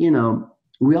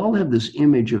 we all have this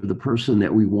image of the person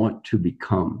that we want to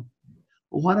become.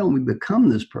 Well, why don't we become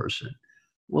this person?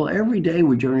 Well, every day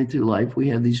we journey through life, we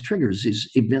have these triggers, these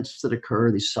events that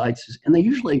occur, these sights, and they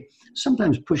usually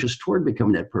sometimes push us toward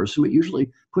becoming that person, but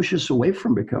usually push us away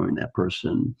from becoming that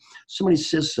person. Somebody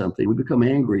says something, we become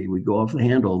angry, we go off the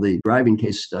handle, the driving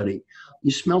case study.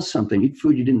 You smell something, eat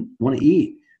food you didn't want to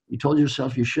eat. You told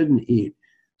yourself you shouldn't eat.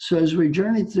 So as we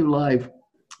journey through life,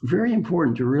 very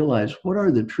important to realize what are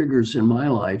the triggers in my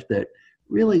life that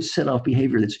really set off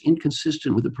behavior that's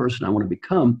inconsistent with the person I want to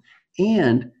become.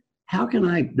 And how can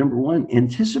I, number one,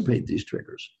 anticipate these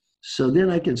triggers? So then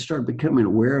I can start becoming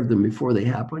aware of them before they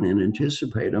happen and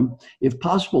anticipate them. If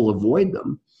possible, avoid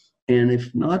them. And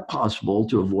if not possible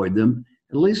to avoid them,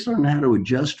 at least learn how to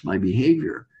adjust my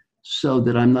behavior so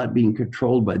that I'm not being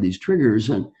controlled by these triggers.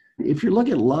 And if you look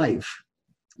at life,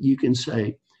 you can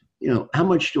say, how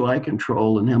much do I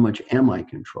control and how much am I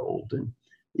controlled? And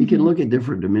you can look at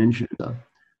different dimensions.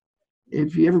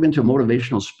 If you've ever been to a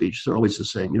motivational speech, they're always the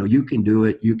same. You can do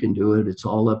it. You can do it. It's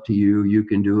all up to you. You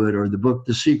can do it. Or the book,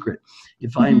 The Secret.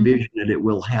 If I envision it, it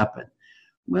will happen.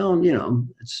 Well,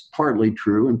 it's partly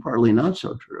true and partly not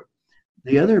so true.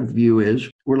 The other view is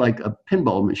we're like a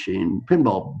pinball machine,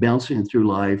 pinball bouncing through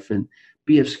life. And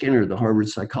B.F. Skinner, the Harvard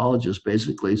psychologist,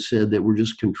 basically said that we're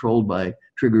just controlled by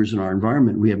triggers in our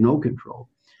environment. We have no control.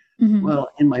 Mm-hmm. Well,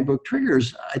 in my book,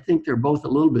 Triggers, I think they're both a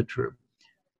little bit true.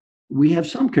 We have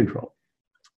some control.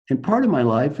 And part of my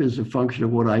life is a function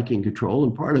of what I can control,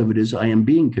 and part of it is I am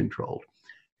being controlled.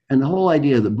 And the whole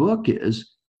idea of the book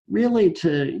is really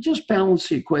to just balance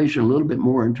the equation a little bit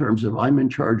more in terms of I'm in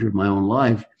charge of my own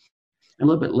life, and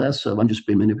a little bit less of I'm just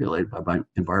being manipulated by my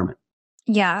environment.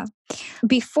 Yeah.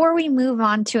 Before we move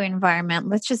on to environment,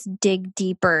 let's just dig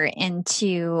deeper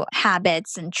into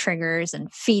habits and triggers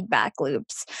and feedback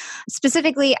loops.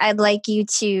 Specifically, I'd like you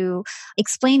to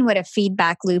explain what a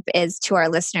feedback loop is to our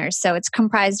listeners. So it's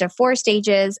comprised of 4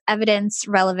 stages: evidence,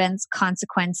 relevance,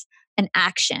 consequence, and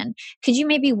action. Could you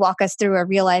maybe walk us through a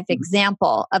real life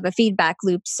example of a feedback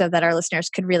loop so that our listeners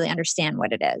could really understand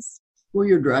what it is? Well,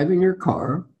 you're driving your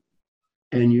car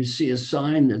and you see a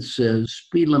sign that says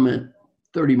speed limit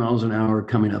 30 miles an hour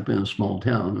coming up in a small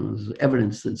town. And there's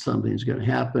evidence that something's going to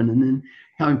happen. And then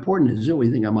how important is it?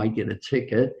 We think I might get a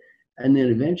ticket, and then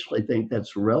eventually think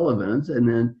that's relevant. And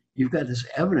then you've got this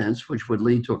evidence which would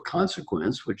lead to a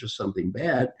consequence, which is something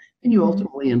bad. And you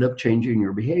ultimately end up changing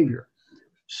your behavior.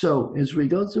 So as we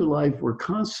go through life, we're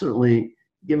constantly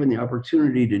given the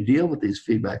opportunity to deal with these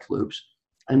feedback loops.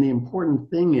 And the important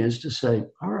thing is to say,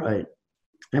 all right,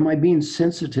 am I being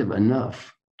sensitive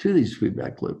enough to these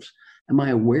feedback loops? Am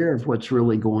I aware of what's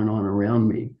really going on around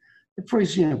me? For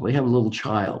example, we have a little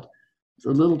child.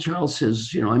 The little child says,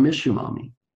 I miss you,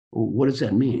 mommy. Well, what does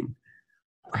that mean?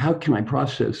 How can I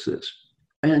process this?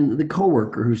 And the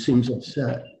coworker who seems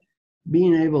upset,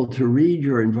 being able to read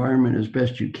your environment as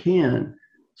best you can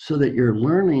so that you're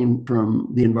learning from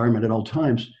the environment at all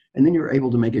times. And then you're able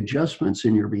to make adjustments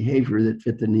in your behavior that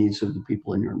fit the needs of the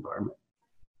people in your environment.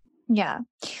 Yeah.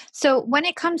 So when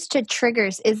it comes to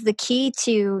triggers, is the key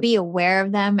to be aware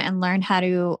of them and learn how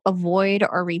to avoid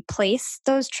or replace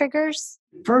those triggers?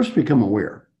 First, become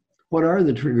aware. What are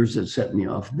the triggers that set me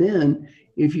off? Then,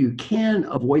 if you can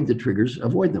avoid the triggers,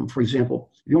 avoid them. For example,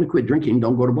 if you want to quit drinking,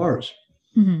 don't go to bars.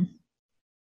 Mm-hmm.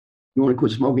 You want to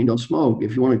quit smoking, don't smoke.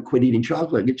 If you want to quit eating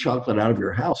chocolate, get chocolate out of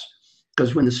your house.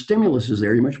 Because when the stimulus is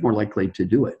there, you're much more likely to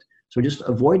do it. So just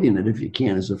avoiding it if you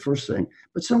can is the first thing.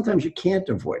 But sometimes you can't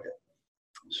avoid it.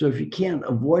 So if you can't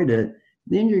avoid it,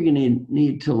 then you're going to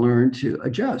need to learn to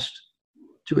adjust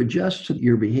to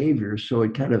your behavior so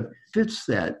it kind of fits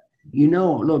that.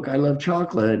 Look, I love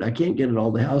chocolate. I can't get it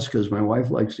all the house because my wife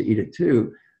likes to eat it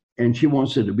too, and she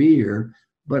wants it to be here.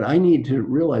 But I need to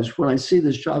realize when I see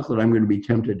this chocolate, I'm going to be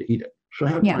tempted to eat it. So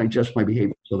how can I adjust my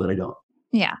behavior so that I don't?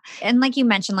 Yeah. And like you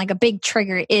mentioned, like a big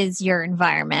trigger is your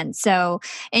environment. So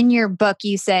in your book,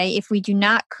 you say, if we do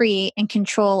not create and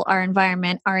control our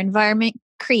environment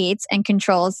creates and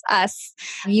controls us.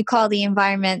 You call the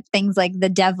environment things like the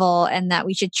devil and that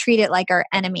we should treat it like our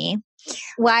enemy.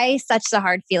 Why such the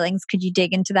hard feelings? Could you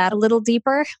dig into that a little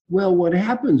deeper? Well, what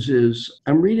happens is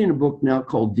I'm reading a book now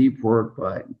called Deep Work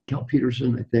by Cal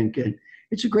Peterson, I think. And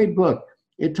it's a great book.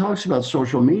 It talks about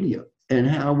social media and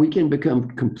how we can become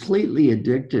completely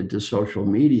addicted to social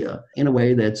media in a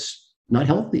way that's not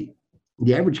healthy.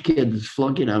 The average kid that's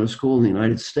flunking out of school in the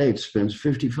United States spends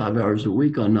 55 hours a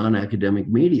week on non-academic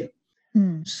media.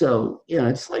 So,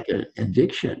 it's like an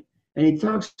addiction. And he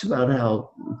talks about how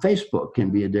Facebook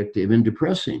can be addictive and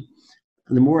depressing.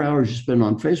 And the more hours you spend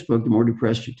on Facebook, the more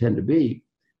depressed you tend to be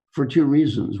for two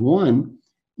reasons. One,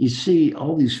 you see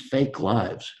all these fake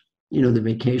lives. The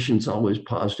vacation's always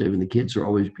positive and the kids are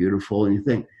always beautiful. And you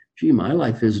think, gee, my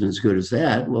life isn't as good as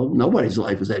that. Well, nobody's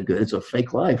life is that good. It's a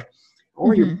fake life.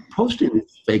 Or you're posting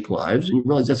these fake lives and you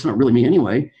realize that's not really me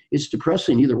anyway. It's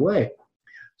depressing either way.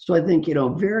 So I think,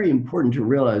 very important to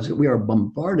realize that we are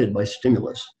bombarded by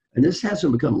stimulus. And this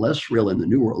hasn't become less real in the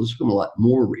new world. It's become a lot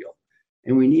more real.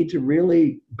 And we need to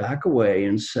really back away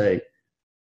and say,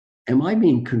 am I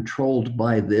being controlled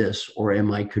by this or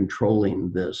am I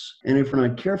controlling this? And if we're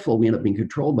not careful, we end up being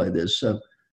controlled by this. So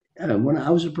when I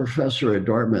was a professor at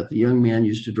Dartmouth, a young man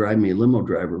used to drive me a limo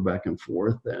driver back and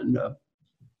forth. And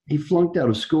he flunked out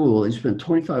of school. He spent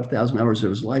 25,000 hours of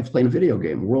his life playing a video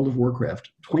game, World of Warcraft.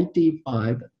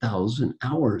 25,000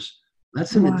 hours.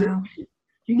 That's an addiction.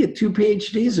 You get 2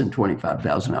 PhDs in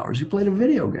 25,000 hours. You played a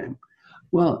video game.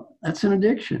 Well, that's an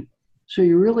addiction. So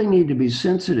you really need to be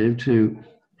sensitive to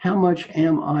how much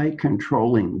am I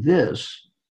controlling this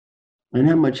and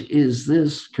how much is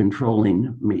this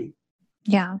controlling me?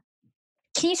 Yeah.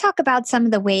 Can you talk about some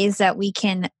of the ways that we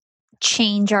can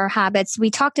change our habits? We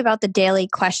talked about the daily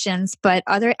questions, but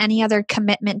are there any other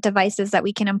commitment devices that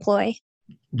we can employ?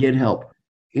 Get help.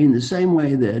 In the same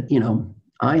way that,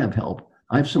 I have help.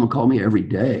 I have someone call me every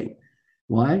day.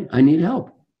 Why? I need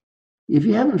help. If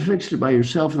you haven't fixed it by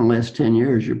yourself in the last 10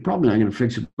 years, you're probably not going to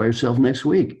fix it by yourself next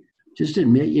week. Just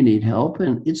admit you need help,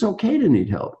 and it's okay to need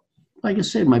help. Like I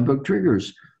said, my book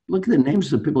Triggers, look at the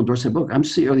names of the people who endorse that book. I'm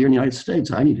CEO of the United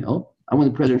States. I need help. I won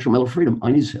the Presidential Medal of Freedom.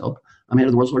 I need help. I'm head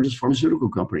of the world's largest pharmaceutical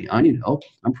company. I need help.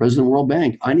 I'm president of the World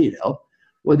Bank. I need help.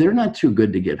 Well, they're not too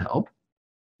good to get help.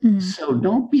 So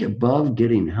don't be above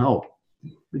getting help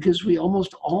because we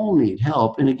almost all need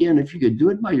help. And again, if you could do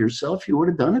it by yourself, you would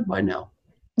have done it by now.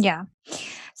 Yeah.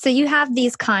 So you have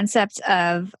these concepts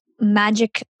of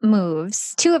magic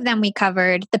moves. 2 of them we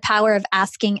covered, the power of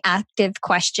asking active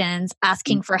questions,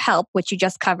 asking for help, which you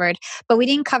just covered, but we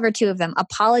didn't cover 2 of them,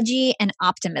 apology and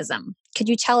optimism. Could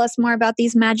you tell us more about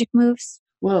these magic moves?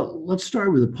 Well, let's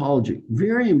start with apology.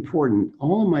 Very important.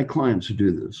 All of my clients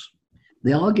do this.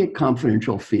 They all get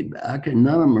confidential feedback, and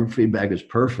none of them feedback is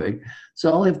perfect.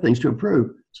 So all have things to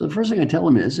improve. So the first thing I tell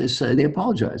them is they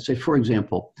apologize. Say, for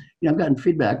example, I've gotten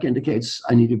feedback indicates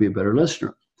I need to be a better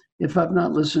listener. If I've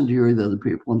not listened to you or the other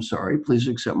people, I'm sorry. Please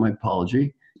accept my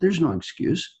apology. There's no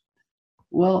excuse.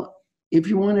 Well, if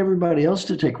you want everybody else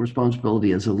to take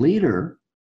responsibility as a leader,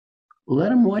 let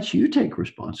them watch you take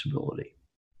responsibility.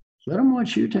 Let them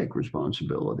watch you take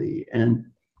responsibility. And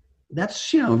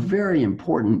that's, a very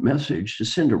important message to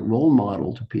send a role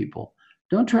model to people.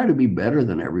 Don't try to be better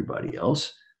than everybody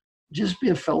else. Just be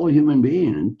a fellow human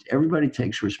being and everybody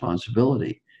takes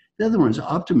responsibility. The other one is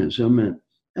optimism.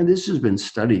 And this has been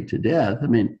studied to death. I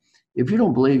mean, if you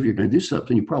don't believe you're going to do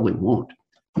something, you probably won't.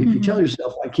 If you tell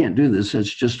yourself, I can't do this,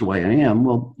 that's just the way I am,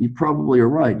 well, you probably are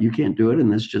right. You can't do it,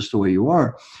 and that's just the way you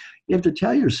are. You have to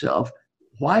tell yourself,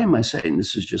 why am I saying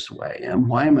this is just the way I am?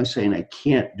 Why am I saying I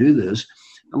can't do this?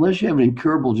 Unless you have an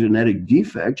incurable genetic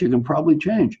defect, you can probably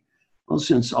change. Well,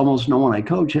 since almost no one I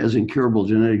coach has incurable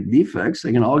genetic defects,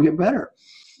 they can all get better.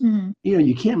 Mm-hmm.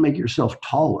 You can't make yourself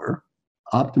taller.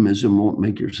 Optimism won't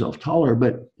make yourself taller,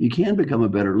 but you can become a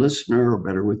better listener or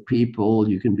better with people.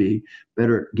 You can be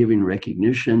better at giving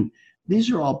recognition. These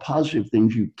are all positive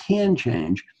things you can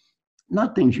change,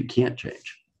 not things you can't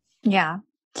change. Yeah.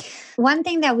 One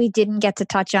thing that we didn't get to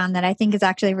touch on that I think is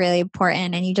actually really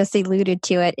important, and you just alluded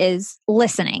to it, is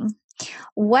listening.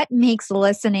 What makes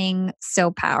listening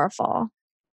so powerful?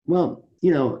 Well,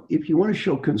 if you want to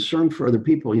show concern for other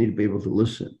people, you need to be able to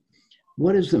listen.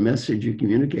 What is the message you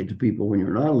communicate to people when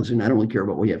you're not listening? I don't really care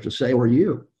about what you have to say or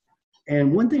you.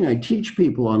 And one thing I teach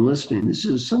people on listening, this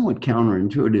is somewhat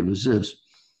counterintuitive, is this.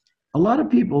 A lot of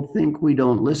people think we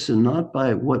don't listen, not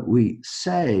by what we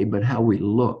say, but how we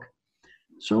look.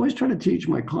 So I always try to teach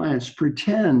my clients,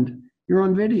 pretend you're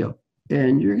on video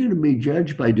and you're going to be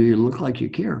judged by, do you look like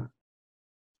you care?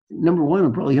 Number one,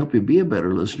 it'll probably help you be a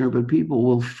better listener, but people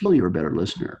will feel you're a better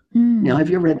listener. Now, have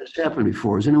you ever had this happen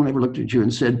before? Has anyone ever looked at you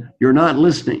and said, you're not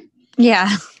listening?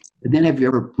 Yeah. And then have you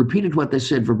ever repeated what they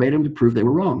said verbatim to prove they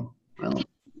were wrong? Well,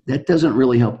 that doesn't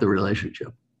really help the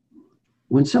relationship.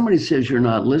 When somebody says you're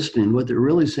not listening, what they're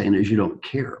really saying is you don't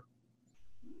care.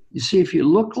 You see, if you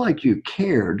look like you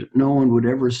cared, no one would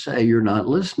ever say you're not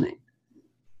listening.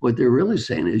 What they're really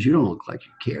saying is you don't look like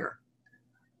you care.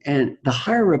 And the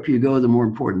higher up you go, the more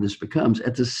important this becomes.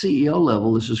 At the CEO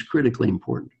level, this is critically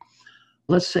important.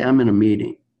 Let's say I'm in a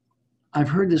meeting. I've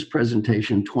heard this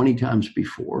presentation 20 times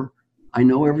before. I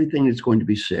know everything that's going to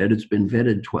be said. It's been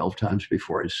vetted 12 times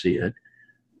before I see it.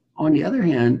 On the other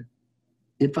hand,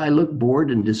 if I look bored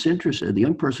and disinterested, the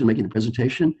young person making the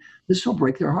presentation, this will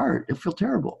break their heart. They'll feel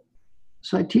terrible.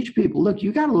 So I teach people, look,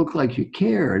 you got to look like you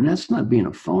care. And that's not being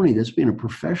a phony. That's being a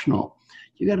professional.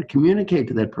 You got to communicate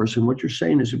to that person what you're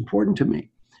saying is important to me.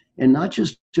 And not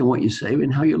just in what you say, but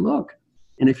in how you look.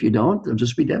 And if you don't, they'll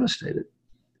just be devastated.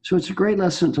 So it's a great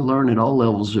lesson to learn at all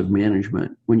levels of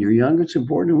management. When you're young, it's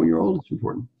important. And when you're old, it's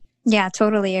important. Yeah,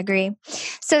 totally agree.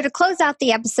 So to close out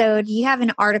the episode, you have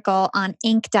an article on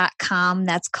Inc.com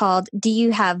that's called, Do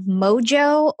You Have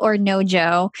Mojo or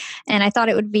Nojo? And I thought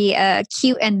it would be a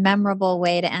cute and memorable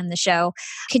way to end the show.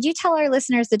 Could you tell our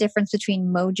listeners the difference between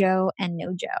mojo and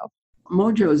nojo?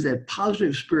 Mojo is that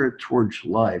positive spirit towards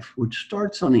life, which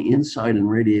starts on the inside and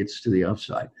radiates to the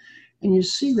outside. And you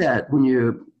see that when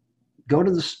you go to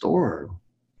the store,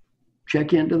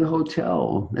 check into the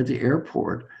hotel, at the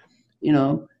airport,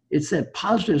 it's that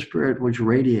positive spirit which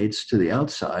radiates to the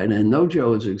outside. And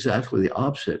Nojo is exactly the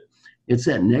opposite. It's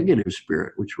that negative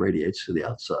spirit which radiates to the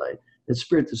outside. That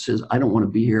spirit that says, I don't want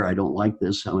to be here. I don't like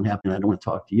this. I'm unhappy. I don't want to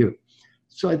talk to you.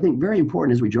 So I think very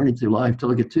important as we journey through life to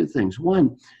look at two things.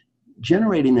 One,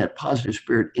 generating that positive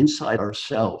spirit inside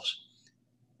ourselves.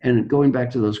 And going back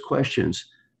to those questions,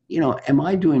 am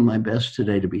I doing my best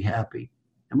today to be happy?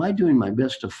 Am I doing my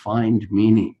best to find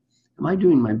meaning? Am I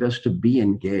doing my best to be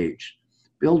engaged?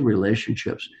 Build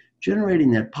relationships,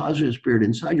 generating that positive spirit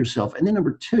inside yourself. And then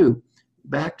number two,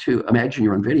 back to imagine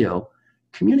you're on video,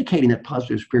 communicating that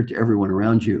positive spirit to everyone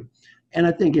around you. And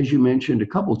I think, as you mentioned a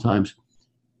couple of times,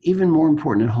 even more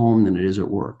important at home than it is at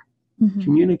work. Mm-hmm.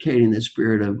 Communicating that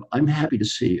spirit of, I'm happy to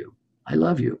see you. I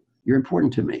love you. You're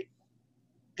important to me.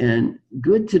 And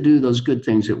good to do those good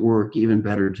things at work, even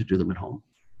better to do them at home.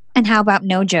 And how about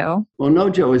Nojo? Well,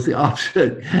 Nojo is the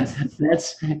opposite.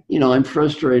 That's, I'm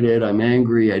frustrated. I'm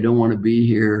angry. I don't want to be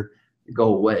here.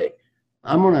 Go away.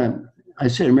 I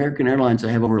said American Airlines,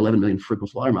 I have over 11 million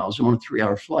frequent flyer miles. I'm on a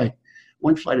 3-hour flight.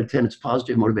 One flight attendant's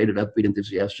positive, motivated, upbeat,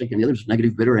 enthusiastic, and the other's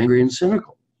negative, bitter, angry, and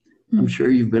cynical. Mm-hmm. I'm sure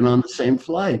you've been on the same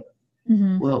flight.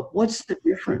 Mm-hmm. Well, what's the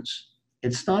difference?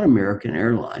 It's not American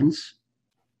Airlines.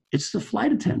 It's the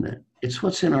flight attendant. It's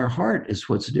what's in our heart. It's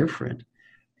what's different.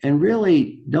 And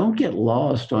really, don't get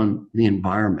lost on the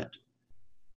environment.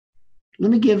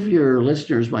 Let me give your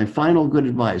listeners my final good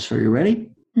advice. Are you ready?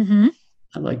 Mm-hmm.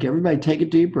 I'd like everybody to take a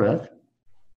deep breath.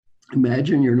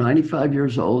 Imagine you're 95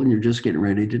 years old and you're just getting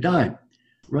ready to die.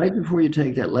 Right before you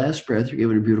take that last breath, you're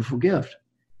given a beautiful gift.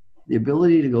 The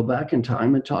ability to go back in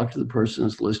time and talk to the person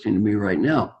that's listening to me right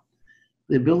now.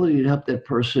 The ability to help that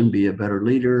person be a better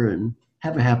leader and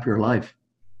have a happier life.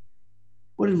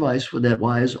 What advice would that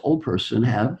wise old person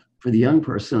have for the young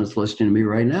person that's listening to me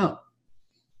right now?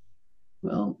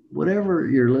 Well, whatever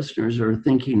your listeners are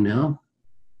thinking now,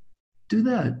 do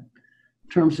that. In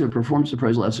terms of performance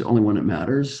appraisal, that's the only one that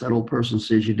matters. That old person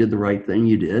says you did the right thing,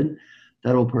 you did.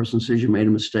 That old person says you made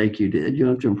a mistake, you did. You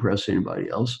don't have to impress anybody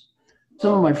else.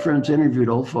 Some of my friends interviewed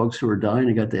old folks who were dying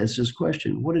and got to ask this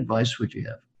question: what advice would you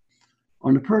have?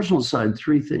 On the personal side,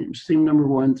 3 themes. Theme number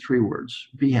 1, 3 words.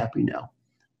 Be happy now.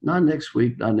 Not next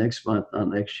week, not next month, not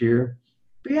next year.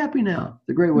 Be happy now.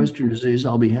 The Great Western disease,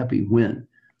 I'll be happy when.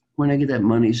 When I get that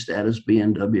money, status,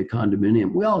 BMW,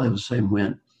 condominium. We all have the same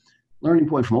when. Learning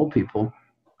point from old people.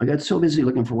 I got so busy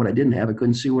looking for what I didn't have, I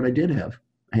couldn't see what I did have.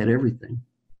 I had everything.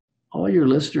 All your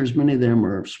listeners, many of them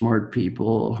are smart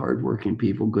people, hardworking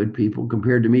people, good people,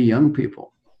 compared to me, young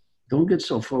people. Don't get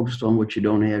so focused on what you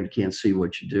don't have, you can't see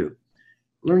what you do.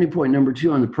 Learning point number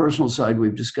 2, on the personal side,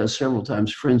 we've discussed several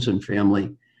times, friends and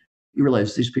family. You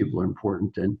realize these people are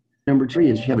important. And number 3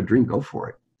 is you have a dream, go for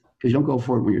it. Because you don't go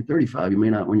for it when you're 35, you may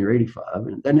not when you're 85.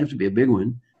 And it doesn't have to be a big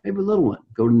one, maybe a little one.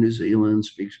 Go to New Zealand,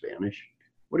 speak Spanish.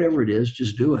 Whatever it is,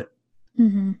 just do it.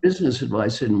 Mm-hmm. Business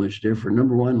advice isn't much different.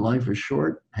 Number 1, life is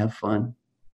short, have fun.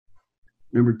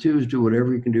 Number 2 is do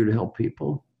whatever you can do to help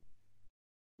people.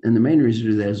 And the main reason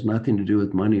to do that has nothing to do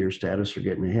with money or status or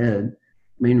getting ahead.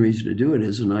 The main reason to do it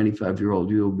is a 95-year-old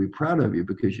you will be proud of you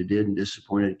because you did and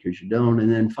disappointed because you don't.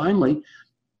 And then finally,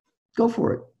 go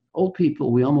for it. Old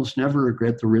people, we almost never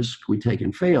regret the risk we take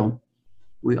and fail.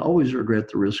 We always regret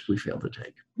the risk we fail to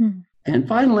take. Mm-hmm. And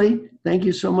finally, thank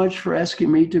you so much for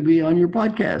asking me to be on your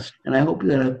podcast. And I hope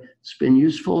that it's been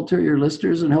useful to your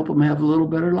listeners and help them have a little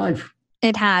better life.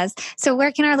 It has. So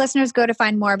where can our listeners go to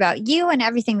find more about you and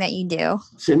everything that you do?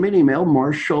 Send me an email,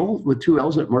 Marshall, with 2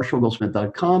 L's at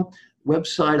marshallgoldsmith.com.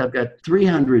 Website, I've got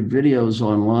 300 videos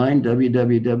online,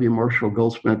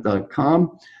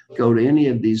 www.marshallgoldsmith.com. Go to any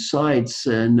of these sites,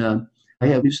 and I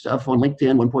have new stuff on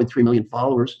LinkedIn, 1.3 million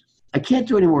followers. I can't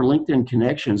do any more LinkedIn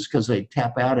connections because they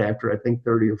tap out after, I think,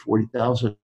 30 or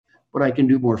 40,000, but I can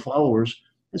do more followers.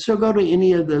 And so go to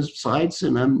any of those sites,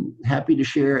 and I'm happy to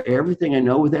share everything I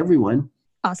know with everyone.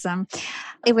 Awesome.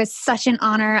 It was such an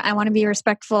honor. I want to be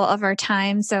respectful of our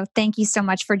time. So thank you so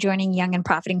much for joining Young and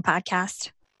Profiting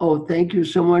Podcast. Oh, thank you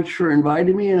so much for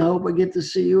inviting me, and I hope I get to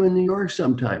see you in New York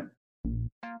sometime.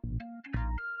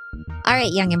 All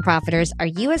right, Young and Profiters, are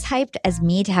you as hyped as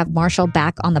me to have Marshall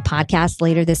back on the podcast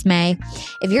later this May?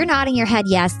 If you're nodding your head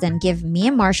yes, then give me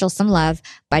and Marshall some love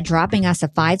by dropping us a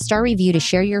 5-star review to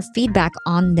share your feedback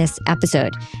on this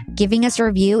episode. Giving us a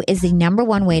review is the number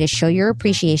 1 way to show your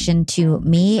appreciation to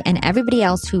me and everybody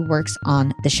else who works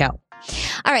on the show.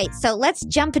 All right, so let's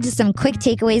jump into some quick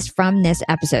takeaways from this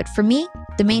episode. For me,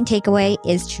 the main takeaway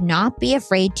is to not be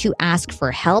afraid to ask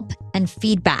for help and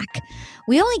feedback.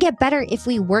 We only get better if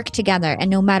we work together, and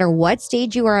no matter what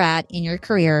stage you are at in your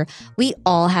career, we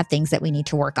all have things that we need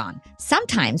to work on.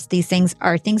 Sometimes these things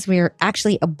are things we're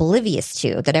actually oblivious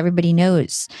to that everybody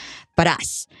knows but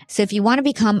us. So if you want to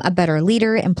become a better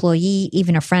leader, employee,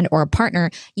 even a friend or a partner,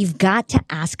 you've got to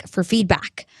ask for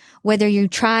feedback. Whether you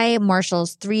try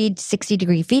Marshall's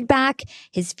 360-degree feedback,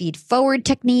 his feed forward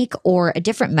technique, or a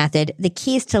different method, the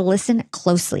key is to listen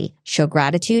closely, show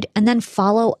gratitude, and then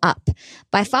follow up.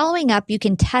 By following up, you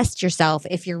can test yourself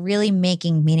if you're really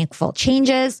making meaningful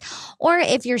changes or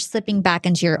if you're slipping back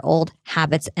into your old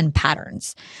habits and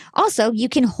patterns. Also, you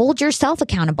can hold yourself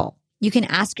accountable. You can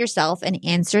ask yourself and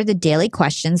answer the daily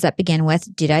questions that begin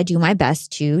with, did I do my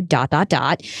best to ...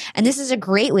 And this is a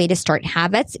great way to start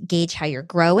habits, gauge how you're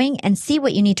growing, and see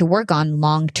what you need to work on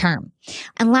long term.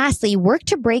 And lastly, work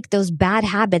to break those bad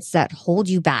habits that hold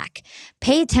you back.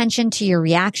 Pay attention to your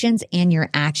reactions and your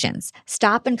actions.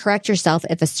 Stop and correct yourself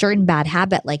if a certain bad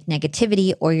habit like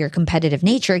negativity or your competitive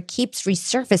nature keeps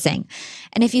resurfacing.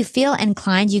 And if you feel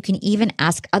inclined, you can even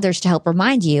ask others to help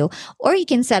remind you, or you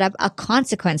can set up a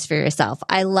consequence for yourself.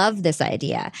 I love this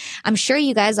idea. I'm sure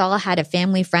you guys all had a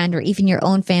family friend or even your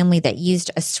own family that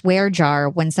used a swear jar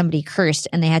when somebody cursed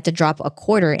and they had to drop a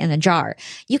quarter in the jar.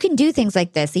 You can do things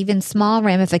like this. Even small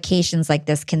ramifications like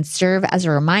this can serve as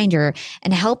a reminder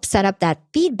and help set up that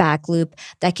feedback loop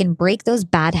that can break those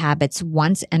bad habits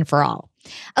once and for all.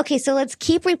 Okay, so let's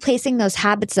keep replacing those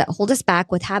habits that hold us back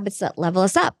with habits that level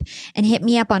us up. And hit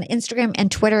me up on Instagram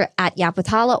and Twitter at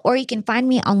YAPWithHala, or you can find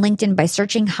me on LinkedIn by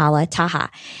searching Hala Taha.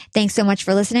 Thanks so much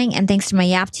for listening, and thanks to my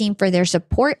YAP team for their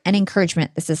support and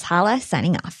encouragement. This is Hala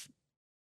signing off.